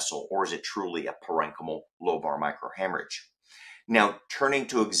a vessel or is it truly a parenchymal lobar microhemorrhage? Now, turning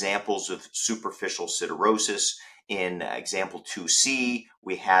to examples of superficial siderosis, in example 2C,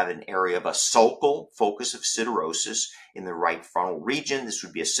 we have an area of a sulcal focus of siderosis in the right frontal region. This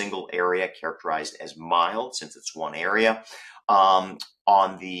would be a single area characterized as mild since it's one area. On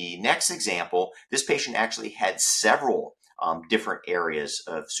the next example, this patient actually had several different areas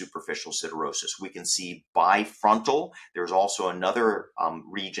of superficial siderosis. We can see bifrontal. There's also another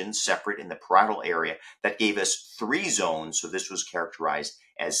region separate in the parietal area that gave us 3 zones, so this was characterized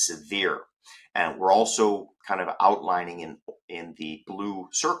as severe. And we're also kind of outlining in the blue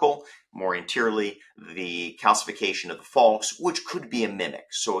circle, more anteriorly, the calcification of the falx, which could be a mimic.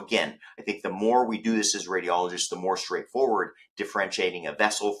 So again, I think the more we do this as radiologists, the more straightforward differentiating a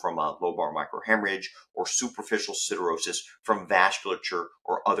vessel from a lobar microhemorrhage or superficial siderosis from vasculature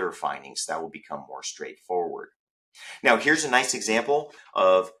or other findings. That will become more straightforward. Now, here's a nice example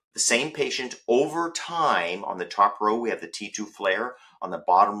of the same patient over time. On the top row, we have the T2 flare. On the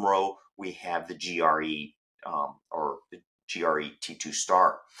bottom row, we have the GRE or the GRE T2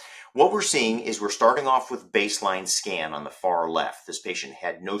 star. What we're seeing is we're starting off with baseline scan on the far left. This patient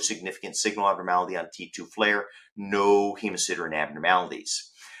had no significant signal abnormality on T2 flare, no hemosiderin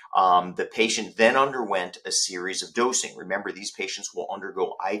abnormalities. The patient then underwent a series of dosing. Remember, these patients will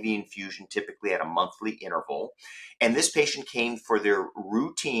undergo IV infusion typically at a monthly interval. And this patient came for their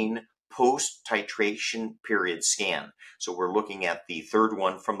routine post-titration period scan. So we're looking at the third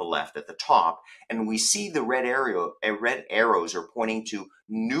one from the left at the top, and we see the red arrows are pointing to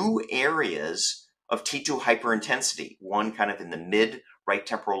new areas of T2 hyperintensity, one kind of in the mid right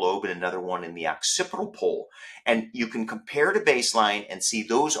temporal lobe and another one in the occipital pole. And you can compare to baseline and see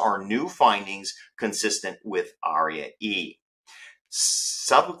those are new findings consistent with ARIA-E.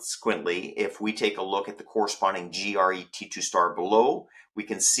 Subsequently, if we take a look at the corresponding GRE-T2 star below, we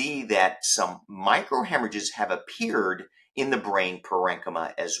can see that some microhemorrhages have appeared in the brain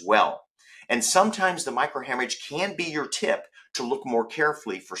parenchyma as well. And sometimes the microhemorrhage can be your tip to look more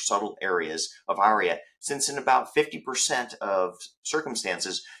carefully for subtle areas of ARIA, since in about 50% of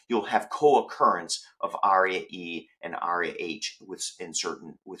circumstances, you'll have co-occurrence of ARIA-E and ARIA-H with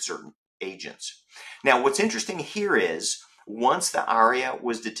certain agents. Now, what's interesting here is once the ARIA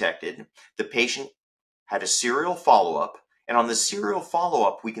was detected, the patient had a serial follow-up, and on the serial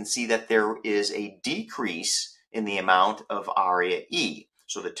follow-up, we can see that there is a decrease in the amount of ARIA-E.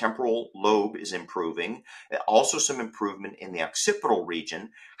 So the temporal lobe is improving, also some improvement in the occipital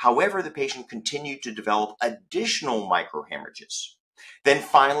region. However, the patient continued to develop additional microhemorrhages. Then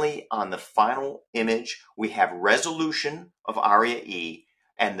finally, on the final image, we have resolution of ARIA-E,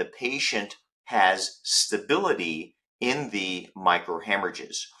 and the patient has stability in the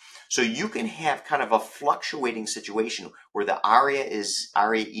microhemorrhages. So you can have kind of a fluctuating situation where the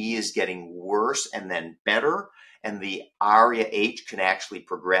ARIA-E is getting worse and then better, and the ARIA-H can actually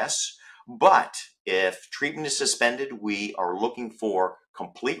progress. But if treatment is suspended, we are looking for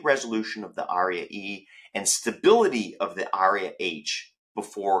complete resolution of the ARIA-E and stability of the ARIA-H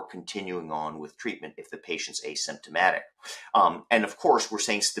before continuing on with treatment if the patient's asymptomatic. And of course, we're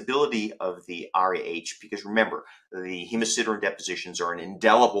saying stability of the ARIA-H because remember, the hemosiderin depositions are an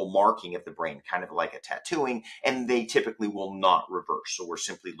indelible marking of the brain, kind of like a tattooing, and they typically will not reverse. So we're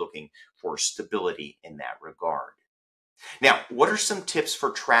simply looking for stability in that regard. Now, what are some tips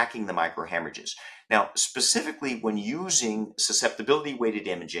for tracking the microhemorrhages? Now, specifically when using susceptibility-weighted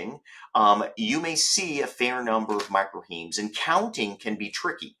imaging, you may see a fair number of microhemes, and counting can be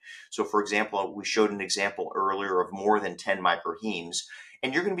tricky. So, for example, we showed an example earlier of more than 10 microhemes,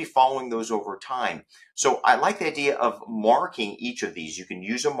 and you're going to be following those over time. So I like the idea of marking each of these. You can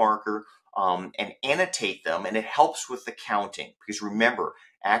use a marker and annotate them, and it helps with the counting. Because remember,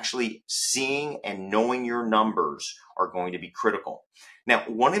 actually seeing and knowing your numbers are going to be critical. Now,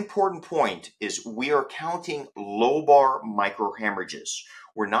 one important point is we are counting lobar microhemorrhages.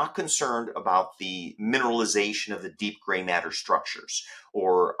 We're not concerned about the mineralization of the deep gray matter structures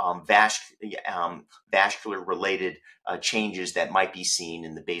or vascular-related changes that might be seen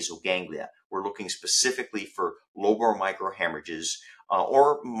in the basal ganglia. We're looking specifically for lobar microhemorrhages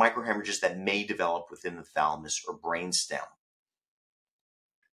or microhemorrhages that may develop within the thalamus or brainstem.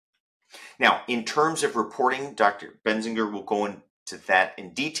 Now, in terms of reporting, Dr. Benzinger will go into that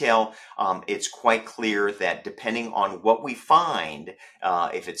in detail. It's quite clear that depending on what we find,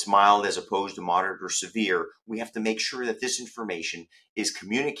 if it's mild as opposed to moderate or severe, we have to make sure that this information is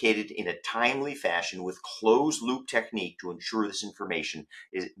communicated in a timely fashion with closed loop technique to ensure this information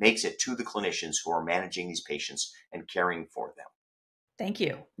makes it to the clinicians who are managing these patients and caring for them. Thank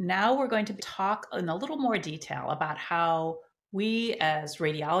you. Now we're going to talk in a little more detail about how we as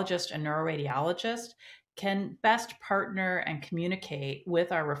radiologists and neuroradiologists can best partner and communicate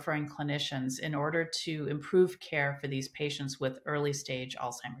with our referring clinicians in order to improve care for these patients with early stage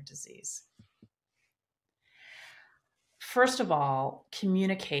Alzheimer's disease. First of all,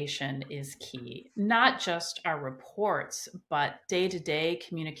 communication is key, not just our reports, but day-to-day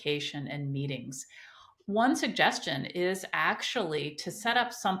communication and meetings. One suggestion is actually to set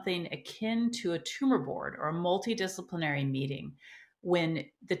up something akin to a tumor board or a multidisciplinary meeting when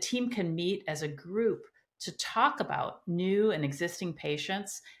the team can meet as a group to talk about new and existing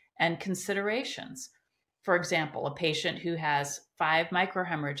patients and considerations. For example, a patient who has 5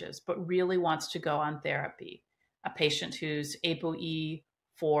 microhemorrhages but really wants to go on therapy, a patient who's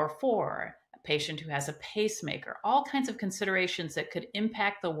ApoE4/4, a patient who has a pacemaker, all kinds of considerations that could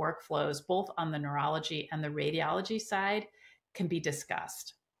impact the workflows both on the neurology and the radiology side can be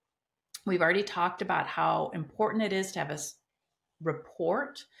discussed. We've already talked about how important it is to have a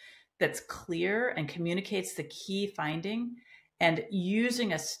report that's clear and communicates the key finding, and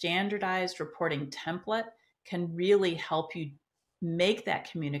using a standardized reporting template can really help you make that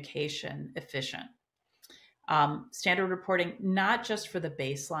communication efficient. Standard reporting, not just for the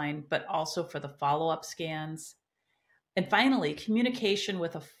baseline, but also for the follow-up scans. And finally, communication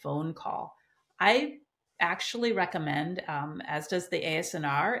with a phone call. I actually recommend, as does the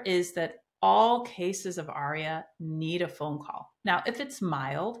ASNR, is that all cases of ARIA need a phone call. Now, if it's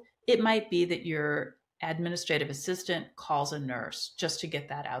mild, it might be that your administrative assistant calls a nurse just to get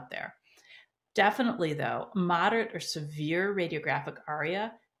that out there. Definitely, though, moderate or severe radiographic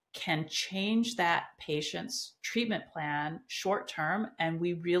ARIA can change that patient's treatment plan short term. And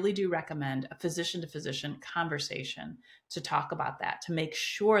we really do recommend a physician to physician conversation to talk about that, to make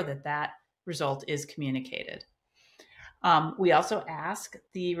sure that that result is communicated. We also ask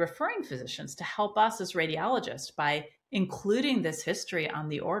the referring physicians to help us as radiologists by including this history on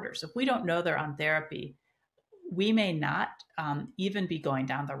the orders. If we don't know they're on therapy, we may not even be going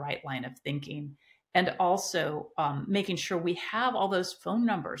down the right line of thinking. And also making sure we have all those phone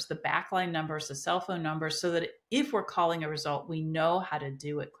numbers, the backline numbers, the cell phone numbers, so that if we're calling a result, we know how to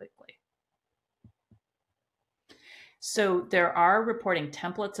do it quickly. So there are reporting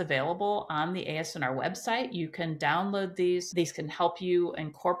templates available on the ASNR website. You can download these. These can help you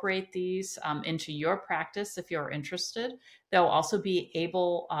incorporate these into your practice if you're interested. They'll also be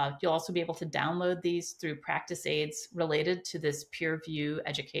able, you'll also be able to download these through practice aids related to this peer review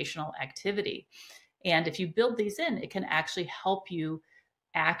educational activity. And if you build these in, it can actually help you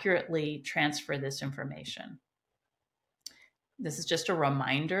accurately transfer this information. This is just a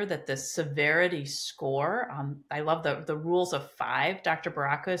reminder that the severity score, I love the rules of 5 Dr.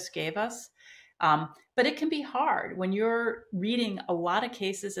 Barakos gave us, but it can be hard when you're reading a lot of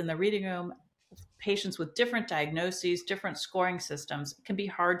cases in the reading room, patients with different diagnoses, different scoring systems. It can be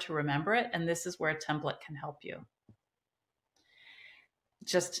hard to remember it, and this is where a template can help you.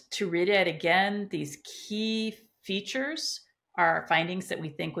 Just to read it again, these key features are findings that we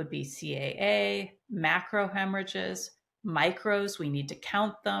think would be CAA, macrohemorrhages, micros, we need to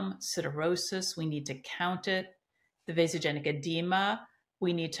count them. Siderosis, we need to count it. The vasogenic edema,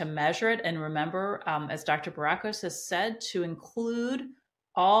 we need to measure it. And remember, as Dr. Barakos has said, to include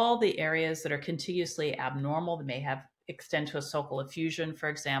all the areas that are contiguously abnormal, that may have extend to a sulcal effusion, for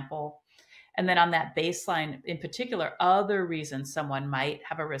example. And then on that baseline, in particular, other reasons someone might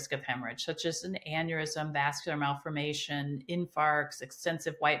have a risk of hemorrhage, such as an aneurysm, vascular malformation, infarcts,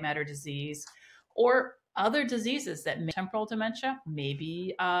 extensive white matter disease, or other diseases that may temporal dementia,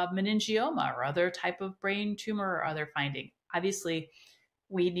 maybe meningioma or other type of brain tumor or other finding. Obviously,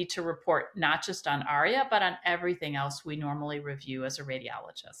 we need to report not just on ARIA, but on everything else we normally review as a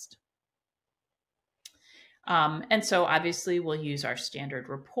radiologist. And so obviously we'll use our standard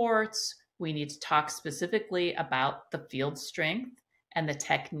reports. We need to talk specifically about the field strength and the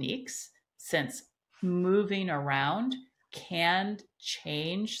techniques, since moving around can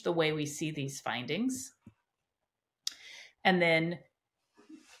change the way we see these findings. And then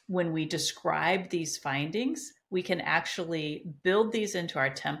when we describe these findings, we can actually build these into our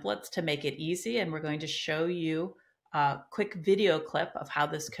templates to make it easy. And we're going to show you a quick video clip of how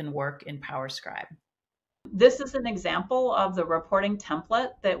this can work in PowerScribe. This is an example of the reporting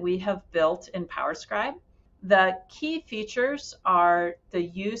template that we have built in PowerScribe. The key features are the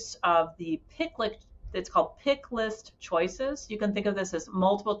use of the pick list. It's called pick list choices. You can think of this as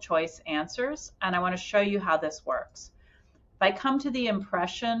multiple choice answers, and I want to show you how this works. If I come to the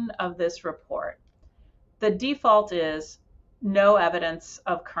impression of this report, the default is no evidence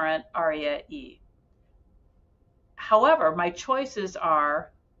of current ARIA-E. However, my choices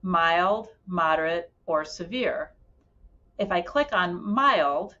are mild, moderate, or severe. If I click on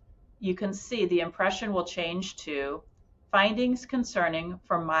mild, you can see the impression will change to findings concerning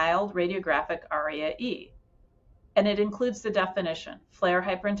for mild radiographic ARIA-E. And it includes the definition, flare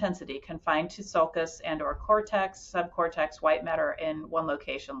hyperintensity confined to sulcus and or cortex, subcortex, white matter in one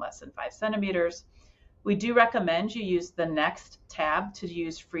location less than 5 centimeters. We do recommend you use the next tab to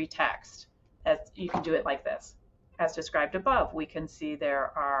use free text. You can do it like this. As described above, we can see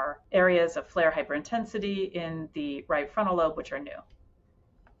there are areas of flare hyperintensity in the right frontal lobe, which are new.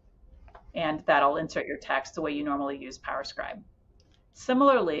 And that'll insert your text the way you normally use PowerScribe.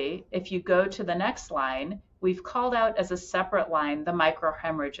 Similarly, if you go to the next line, we've called out as a separate line the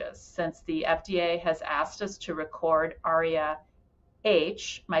microhemorrhages, since the FDA has asked us to record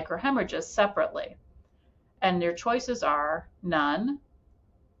ARIA-H microhemorrhages separately. And your choices are none,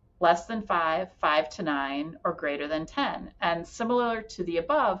 less than 5, 5 to 9, or greater than 10. And similar to the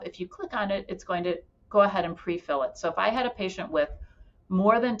above, if you click on it, it's going to go ahead and pre-fill it. So if I had a patient with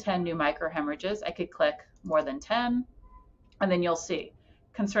more than 10 new microhemorrhages, I could click more than 10, and then you'll see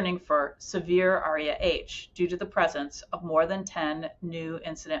concerning for severe ARIA-H due to the presence of more than 10 new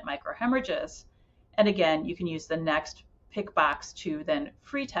incident microhemorrhages. And again, you can use the next pick box to then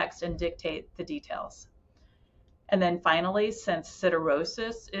free text and dictate the details. And then finally, since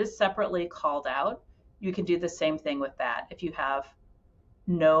siderosis is separately called out, you can do the same thing with that. If you have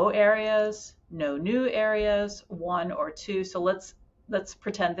no areas, no new areas, 1 or 2. So let's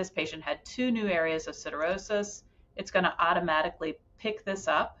pretend this patient had 2 new areas of siderosis. It's going to automatically pick this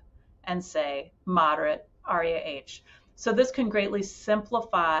up and say moderate ARIA-H. So this can greatly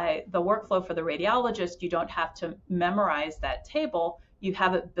simplify the workflow for the radiologist. You don't have to memorize that table. You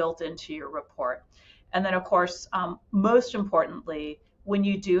have it built into your report. And then, of course, most importantly, when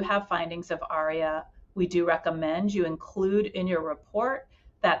you do have findings of ARIA, we do recommend you include in your report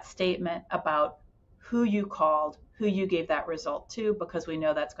that statement about who you called, who you gave that result to, because we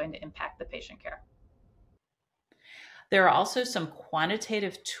know that's going to impact the patient care. There are also some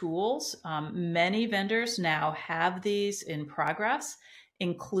quantitative tools. Many vendors now have these in progress,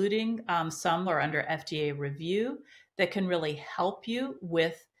 including some are under FDA review that can really help you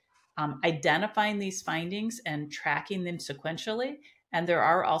with identifying these findings and tracking them sequentially. And there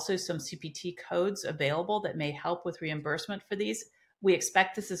are also some CPT codes available that may help with reimbursement for these. We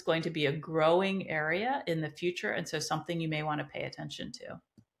expect this is going to be a growing area in the future, and so something you may want to pay attention to.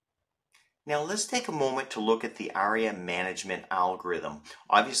 Now let's take a moment to look at the ARIA management algorithm.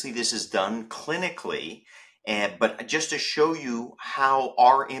 Obviously this is done clinically, but just to show you how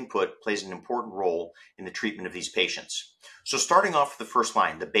our input plays an important role in the treatment of these patients. So starting off with the first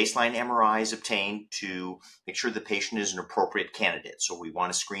line, the baseline MRI is obtained to make sure the patient is an appropriate candidate. So we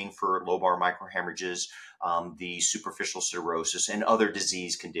want to screen for lobar microhemorrhages, the superficial cirrhosis, and other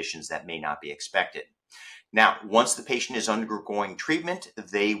disease conditions that may not be expected. Now, once the patient is undergoing treatment,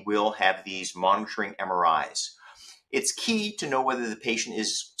 they will have these monitoring MRIs. It's key to know whether the patient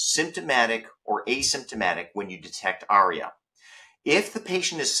is symptomatic or asymptomatic when you detect ARIA. If the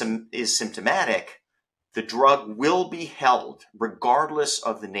patient is symptomatic, the drug will be held regardless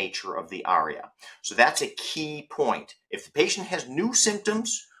of the nature of the ARIA. So that's a key point. If the patient has new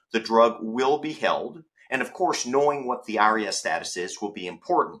symptoms, the drug will be held. And of course, knowing what the ARIA status is will be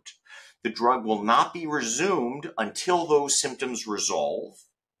important. The drug will not be resumed until those symptoms resolve,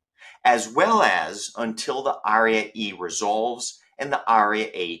 as well as until the ARIA-E resolves and the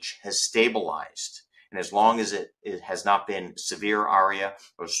ARIA-H has stabilized. And as long as it has not been severe ARIA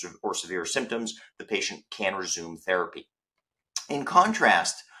or severe symptoms, the patient can resume therapy. In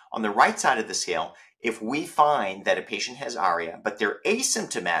contrast, on the right side of the scale, if we find that a patient has ARIA, but they're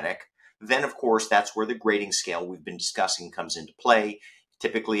asymptomatic, then of course that's where the grading scale we've been discussing comes into play.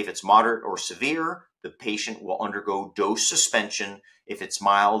 Typically, if it's moderate or severe, the patient will undergo dose suspension. If it's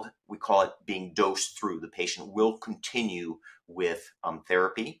mild, we call it being dosed through. The patient will continue with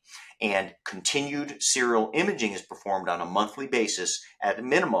therapy, and continued serial imaging is performed on a monthly basis at a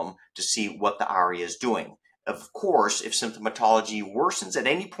minimum to see what the ARIA is doing. Of course, if symptomatology worsens at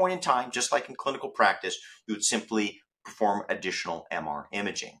any point in time, just like in clinical practice, you would simply perform additional MR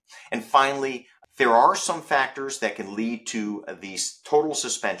imaging. And finally, there are some factors that can lead to the total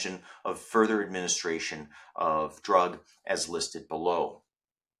suspension of further administration of drug as listed below.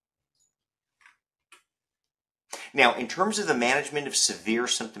 Now, in terms of the management of severe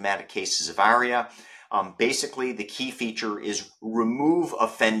symptomatic cases of ARIA, basically the key feature is remove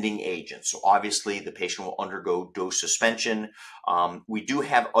offending agents. So obviously the patient will undergo dose suspension. We do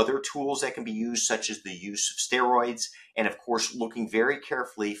have other tools that can be used, such as the use of steroids, and of course looking very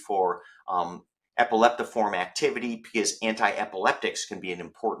carefully for epileptiform activity, because anti-epileptics can be an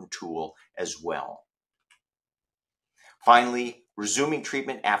important tool as well. Finally, resuming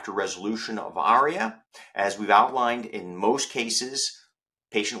treatment after resolution of ARIA. As we've outlined, in most cases,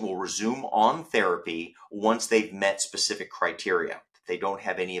 patient will resume on therapy once they've met specific criteria. They don't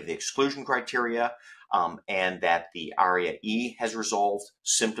have any of the exclusion criteria, and that the ARIA-E has resolved,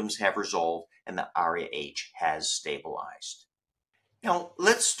 symptoms have resolved, and the ARIA-H has stabilized. Now,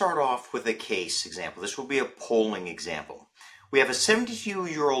 let's start off with a case example. This will be a polling example. We have a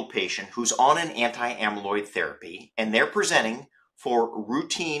 72-year-old patient who's on an anti-amyloid therapy, and they're presenting for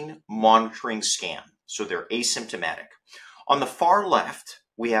routine monitoring scan. So they're asymptomatic. On the far left,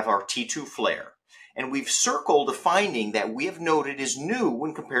 we have our T2 flare, and we've circled a finding that we have noted is new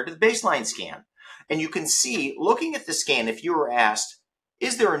when compared to the baseline scan. And you can see, looking at the scan, if you were asked,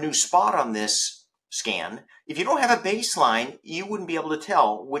 is there a new spot on this scan? If you don't have a baseline, you wouldn't be able to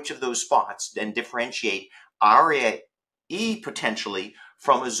tell which of those spots and differentiate ARIA-E potentially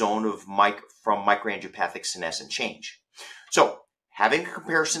from a zone of microangiopathic senescent change. So having a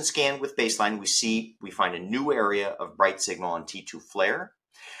comparison scan with baseline, we find a new area of bright signal on T2 flare.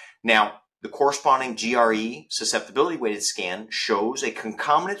 Now, the corresponding GRE susceptibility weighted scan shows a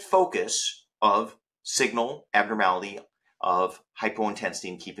concomitant focus of signal abnormality of hypointensity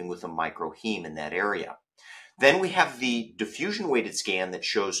in keeping with a microheme in that area. Then we have the diffusion weighted scan that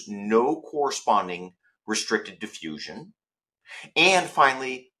shows no corresponding restricted diffusion. And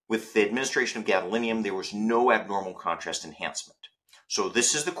finally, with the administration of gadolinium, there was no abnormal contrast enhancement. So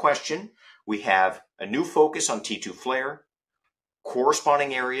this is the question. We have a new focus on T2 flare,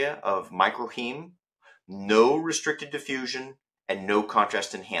 corresponding area of microheme, no restricted diffusion, and no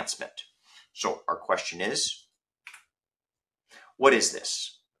contrast enhancement. So our question is, what is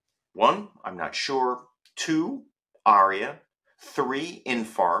this? 1, I'm not sure. 2, ARIA. 3,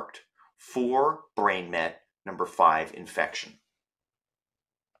 infarct. 4, brain met. Number 5, infection.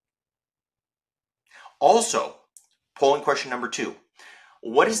 Also, polling question number 2.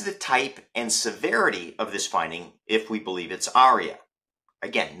 What is the type and severity of this finding if we believe it's ARIA?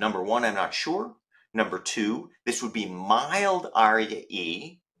 Again, number 1, I'm not sure. Number 2, this would be mild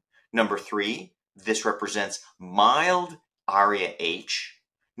ARIA-E. Number 3, this represents mild ARIA-H.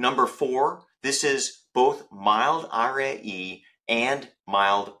 Number 4, this is both mild ARIA-E and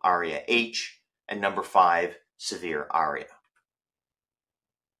mild ARIA-H. And number 5, severe ARIA.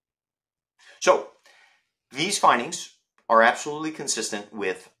 So these findings are absolutely consistent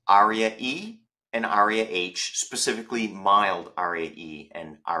with ARIA-E and ARIA-H, specifically mild ARIA-E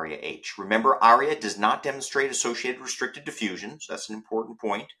and ARIA-H. Remember, ARIA does not demonstrate associated restricted diffusion, so that's an important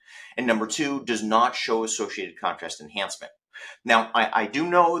point. And number 2, does not show associated contrast enhancement. Now, I do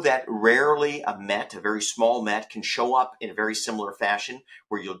know that rarely a MET, a very small MET, can show up in a very similar fashion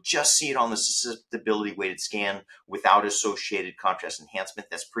where you'll just see it on the susceptibility weighted scan without associated contrast enhancement.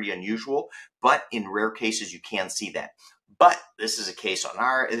 That's pretty unusual, but in rare cases you can see that. But this is a case on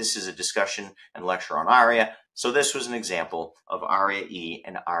ARIA, this is a discussion and lecture on ARIA, so this was an example of ARIA-E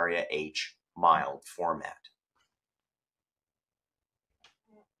and ARIA-H mild format.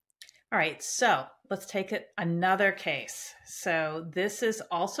 All right, so let's take another case. So this is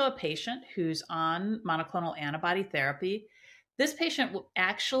also a patient who's on monoclonal antibody therapy. This patient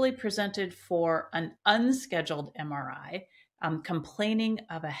actually presented for an unscheduled MRI, complaining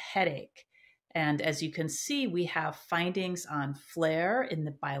of a headache. And as you can see, we have findings on flare in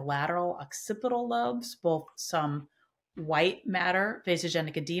the bilateral occipital lobes, both some white matter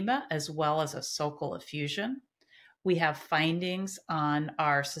vasogenic edema as well as a sulcal effusion. We have findings on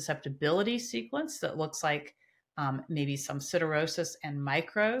our susceptibility sequence that looks like maybe some siderosis and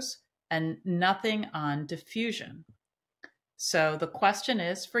micros, and nothing on diffusion. So the question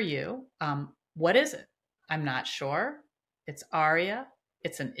is for you, what is it? I'm not sure. It's ARIA,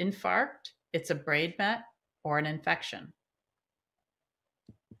 it's an infarct, it's a brain met, or an infection.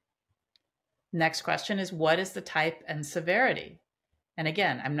 Next question is, what is the type and severity? And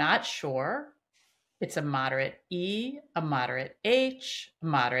again, I'm not sure. It's a moderate E, a moderate H, a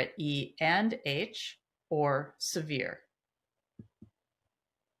moderate E and H, or severe.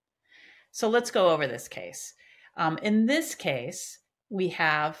 So let's go over this case. In this case, we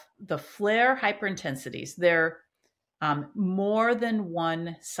have the flare hyperintensities. They're more than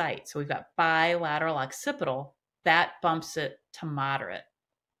one site. So we've got bilateral occipital, that bumps it to moderate.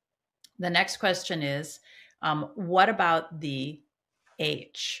 The next question is, what about the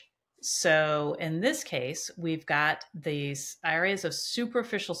H? So in this case, we've got these areas of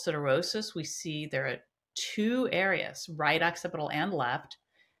superficial siderosis. We see there are 2 areas, right occipital and left.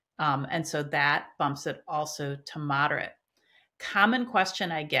 And so that bumps it also to moderate. Common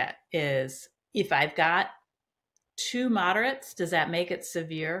question I get is, if I've got 2 moderates, does that make it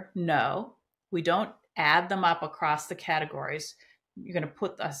severe? No, we don't add them up across the categories. You're going to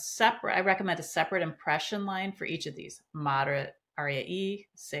put I recommend a separate impression line for each of these. Moderate ARIA-E,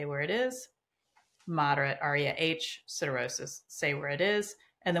 say where it is. Moderate ARIA-H, siderosis, say where it is.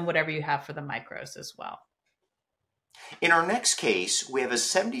 And then whatever you have for the micros as well. In our next case, we have a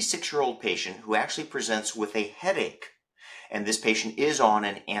 76-year-old patient who actually presents with a headache. And this patient is on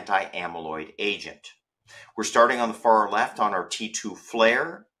an anti-amyloid agent. We're starting on the far left on our T2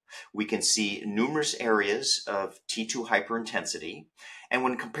 flare. We can see numerous areas of T2 hyperintensity. And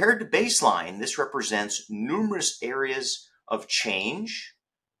when compared to baseline, this represents numerous areas of change,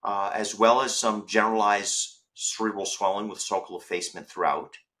 as well as some generalized cerebral swelling with sulcal effacement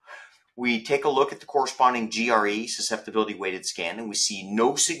throughout. We take a look at the corresponding GRE, susceptibility weighted scan, and we see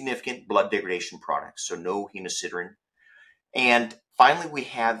no significant blood degradation products, so no hemosiderin. And finally, we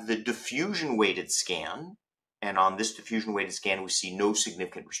have the diffusion weighted scan. And on this diffusion weighted scan, we see no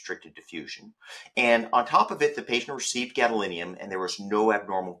significant restricted diffusion. And on top of it, the patient received gadolinium and there was no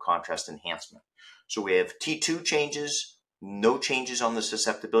abnormal contrast enhancement. So we have T2 changes, no changes on the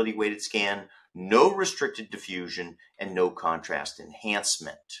susceptibility weighted scan, no restricted diffusion, and no contrast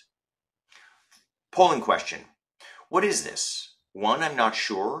enhancement. Polling question. What is this? 1, I'm not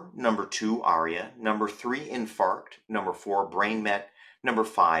sure. Number 2, ARIA. Number 3, infarct. Number 4, brain met. Number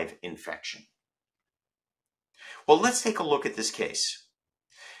 5, infection. Well, let's take a look at this case.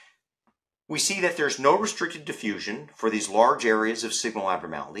 We see that there's no restricted diffusion for these large areas of signal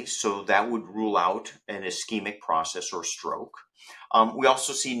abnormalities, so that would rule out an ischemic process or stroke. We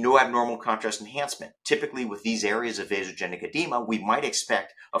also see no abnormal contrast enhancement. Typically with these areas of vasogenic edema, we might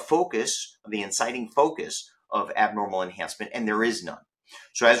expect a focus, the inciting focus of abnormal enhancement, and there is none.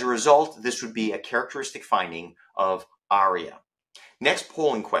 So as a result, this would be a characteristic finding of ARIA. Next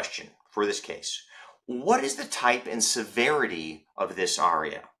polling question for this case. What is the type and severity of this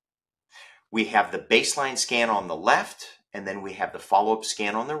ARIA? We have the baseline scan on the left, and then we have the follow-up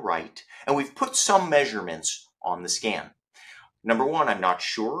scan on the right, and we've put some measurements on the scan. Number 1, I'm not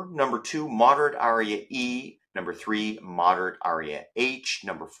sure. Number 2, moderate ARIA E. Number 3, moderate ARIA H.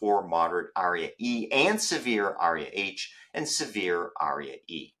 Number 4, moderate ARIA E and severe ARIA H and severe ARIA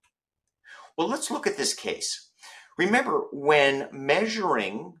E. Well, let's look at this case. Remember, when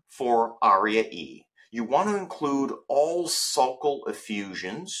measuring for ARIA E, you want to include all sulcal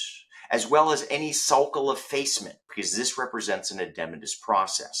effusions as well as any sulcal effacement, because this represents an edematous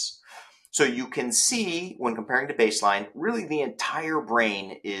process. So you can see, when comparing to baseline, really the entire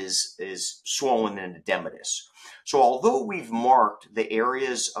brain is swollen and edematous. So although we've marked the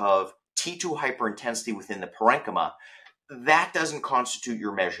areas of T2 hyperintensity within the parenchyma, that doesn't constitute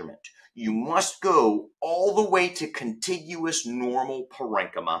your measurement. You must go all the way to contiguous normal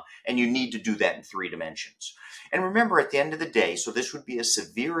parenchyma, and you need to do that in 3 dimensions. And remember, at the end of the day, so this would be a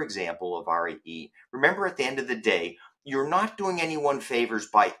severe example of RAE. Remember, at the end of the day, you're not doing anyone favors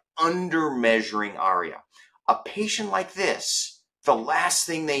by under-measuring ARIA. A patient like this, the last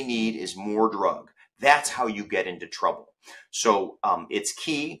thing they need is more drug. That's how you get into trouble. So it's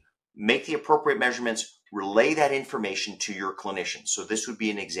key, make the appropriate measurements, relay that information to your clinician. So this would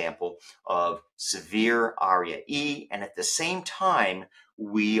be an example of severe ARIA-E, and at the same time,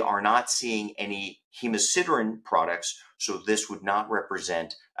 we are not seeing any hemosiderin products, so this would not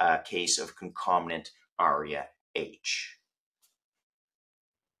represent a case of concomitant ARIA-H.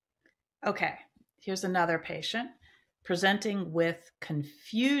 Okay, here's another patient presenting with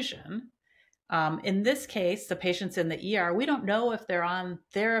confusion. In this case, the patient's in the ER. We don't know if they're on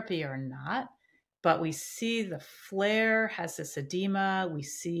therapy or not, but we see the flare has this edema. We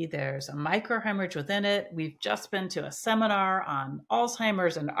see there's a microhemorrhage within it. We've just been to a seminar on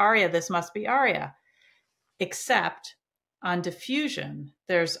Alzheimer's and ARIA. This must be ARIA. Except on diffusion,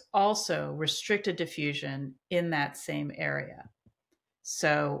 there's also restricted diffusion in that same area.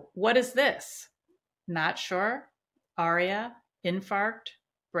 So what is this? Not sure. ARIA, infarct,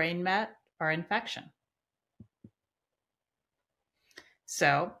 brain met, or infection.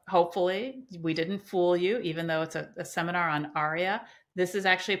 So hopefully we didn't fool you, even though it's a seminar on ARIA. This is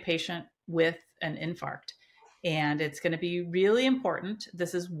actually a patient with an infarct, and it's going to be really important.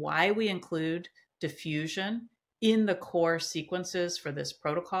 This is why we include diffusion in the core sequences for this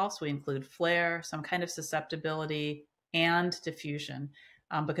protocol. So we include flare, some kind of susceptibility, and diffusion,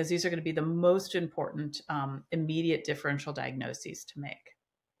 because these are going to be the most important immediate differential diagnoses to make.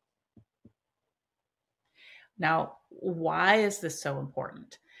 Now, why is this so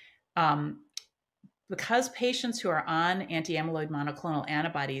important? Because patients who are on anti-amyloid monoclonal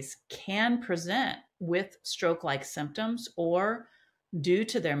antibodies can present with stroke-like symptoms, or due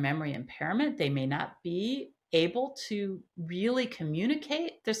to their memory impairment, they may not be able to really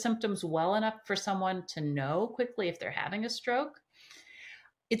communicate their symptoms well enough for someone to know quickly if they're having a stroke.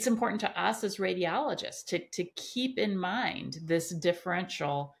 It's important to us as radiologists to keep in mind this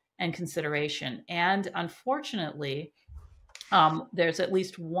differential and consideration. And unfortunately, there's at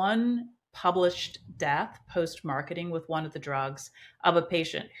least one published death post-marketing with one of the drugs of a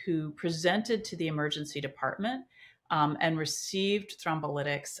patient who presented to the emergency department and received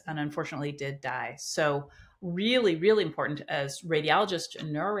thrombolytics and unfortunately did die. So really, really important as radiologists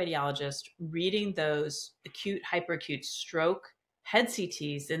and neuroradiologists reading those acute, hyperacute stroke head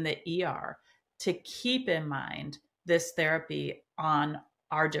CTs in the ER to keep in mind this therapy on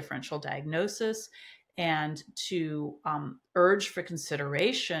our differential diagnosis, and to urge for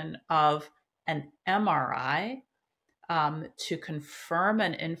consideration of an MRI to confirm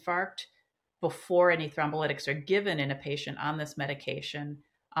an infarct before any thrombolytics are given in a patient on this medication.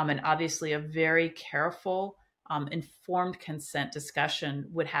 And obviously a very careful, informed consent discussion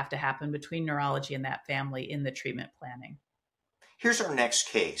would have to happen between neurology and that family in the treatment planning. Here's our next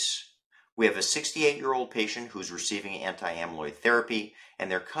case. We have a 68-year-old patient who's receiving anti-amyloid therapy,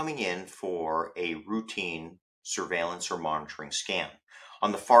 and they're coming in for a routine surveillance or monitoring scan.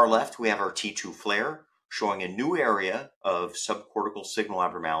 On the far left, we have our T2 flare showing a new area of subcortical signal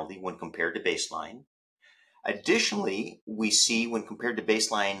abnormality when compared to baseline. Additionally, we see when compared to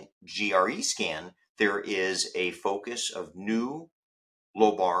baseline GRE scan, there is a focus of new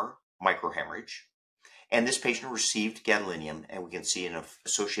lobar microhemorrhage. And this patient received gadolinium, and we can see an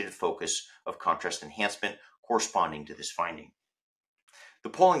associated focus of contrast enhancement corresponding to this finding. The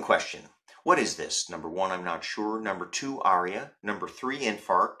polling question: what is this? Number 1, I'm not sure. Number 2, ARIA. Number 3,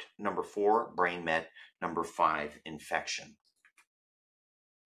 infarct. Number 4, brain met. Number 5, infection.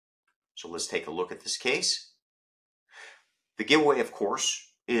 So let's take a look at this case. The giveaway, of course,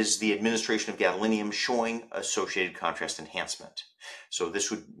 is the administration of gadolinium showing associated contrast enhancement. So this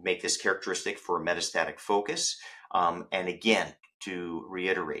would make this characteristic for a metastatic focus. And again, to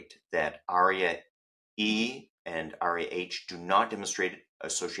reiterate that ARIA-E and ARIA-H do not demonstrate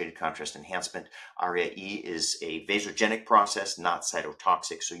associated contrast enhancement. ARIA-E is a vasogenic process, not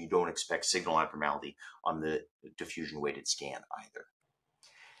cytotoxic, so you don't expect signal abnormality on the diffusion-weighted scan either.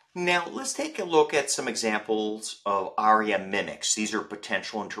 Now, let's take a look at some examples of ARIA mimics. These are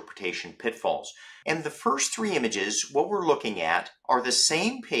potential interpretation pitfalls. And the first 3 images, what we're looking at are the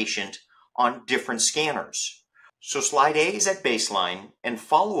same patient on different scanners. So slide A is at baseline, and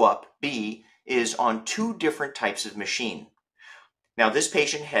follow-up B is on 2 different types of machine. Now, this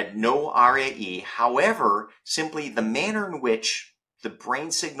patient had no ARIA-E. However, simply the manner in which the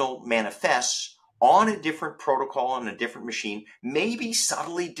brain signal manifests on a different protocol on a different machine may be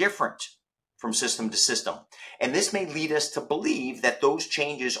subtly different from system to system. And this may lead us to believe that those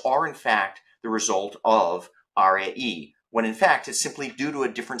changes are in fact the result of ARIA-E, when in fact it's simply due to a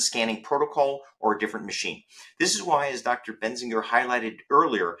different scanning protocol or a different machine. This is why, as Dr. Benzinger highlighted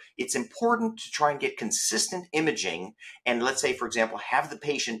earlier, it's important to try and get consistent imaging, and let's say, for example, have the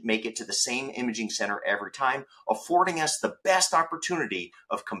patient make it to the same imaging center every time, affording us the best opportunity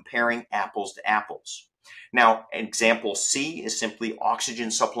of comparing apples to apples. Now, example C is simply oxygen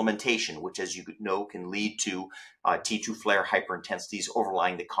supplementation, which, as you know, can lead to T2 flare hyperintensities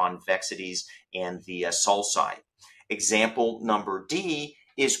overlying the convexities and the sulci. Example number D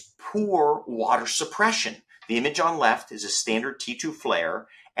is poor water suppression. The image on left is a standard T2 flare,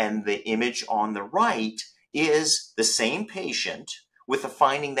 and the image on the right is the same patient with a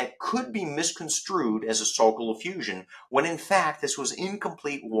finding that could be misconstrued as a sulcal effusion, when in fact this was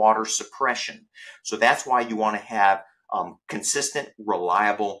incomplete water suppression. So that's why you want to have consistent,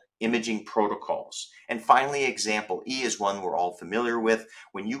 reliable imaging protocols. And finally, example E is one we're all familiar with,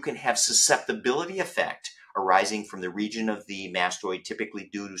 when you can have susceptibility effect arising from the region of the mastoid, typically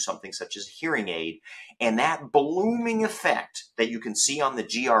due to something such as a hearing aid. And that blooming effect that you can see on the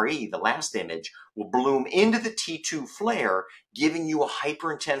GRE, the last image, will bloom into the T2 flare, giving you a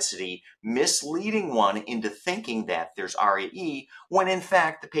hyperintensity, misleading one into thinking that there's ARIA-E, when in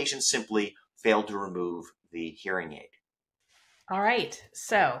fact the patient simply failed to remove the hearing aid. All right.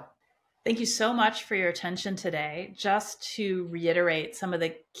 So thank you so much for your attention today. Just to reiterate some of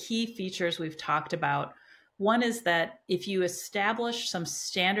the key features we've talked about. One is that if you establish some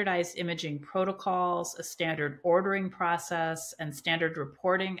standardized imaging protocols, a standard ordering process, and standard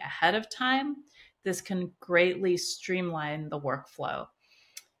reporting ahead of time, this can greatly streamline the workflow.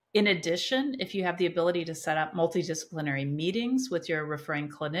 In addition, if you have the ability to set up multidisciplinary meetings with your referring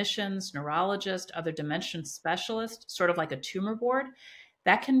clinicians, neurologists, other dementia specialists, sort of like a tumor board,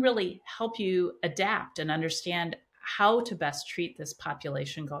 that can really help you adapt and understand how to best treat this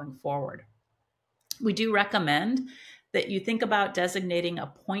population going forward. We do recommend that you think about designating a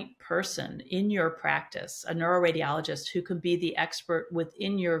point person in your practice, a neuroradiologist who can be the expert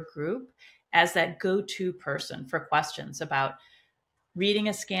within your group as that go-to person for questions about reading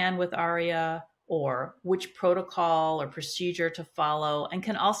a scan with ARIA or which protocol or procedure to follow, and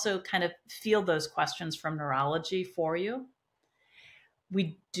can also kind of field those questions from neurology for you.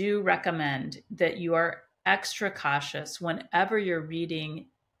 We do recommend that you are extra cautious whenever you're reading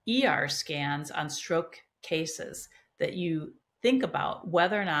ER scans on stroke cases, that you think about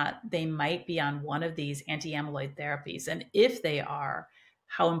whether or not they might be on one of these anti-amyloid therapies. And if they are,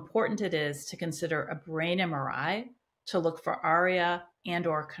 how important it is to consider a brain MRI to look for ARIA and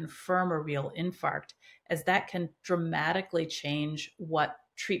or confirm a real infarct, as that can dramatically change what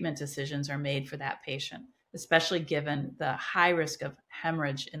treatment decisions are made for that patient, especially given the high risk of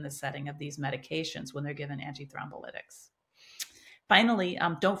hemorrhage in the setting of these medications when they're given antithrombolytics. Finally,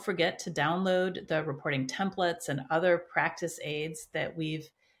 don't forget to download the reporting templates and other practice aids that we've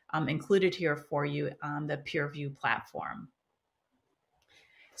included here for you on the PeerView platform.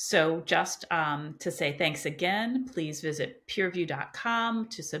 So just to say thanks again, please visit peerview.com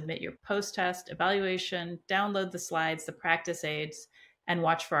to submit your post-test evaluation, download the slides, the practice aids, and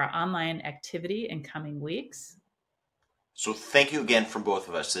watch for our online activity in coming weeks. So thank you again from both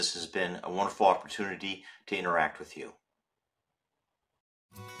of us. This has been a wonderful opportunity to interact with you.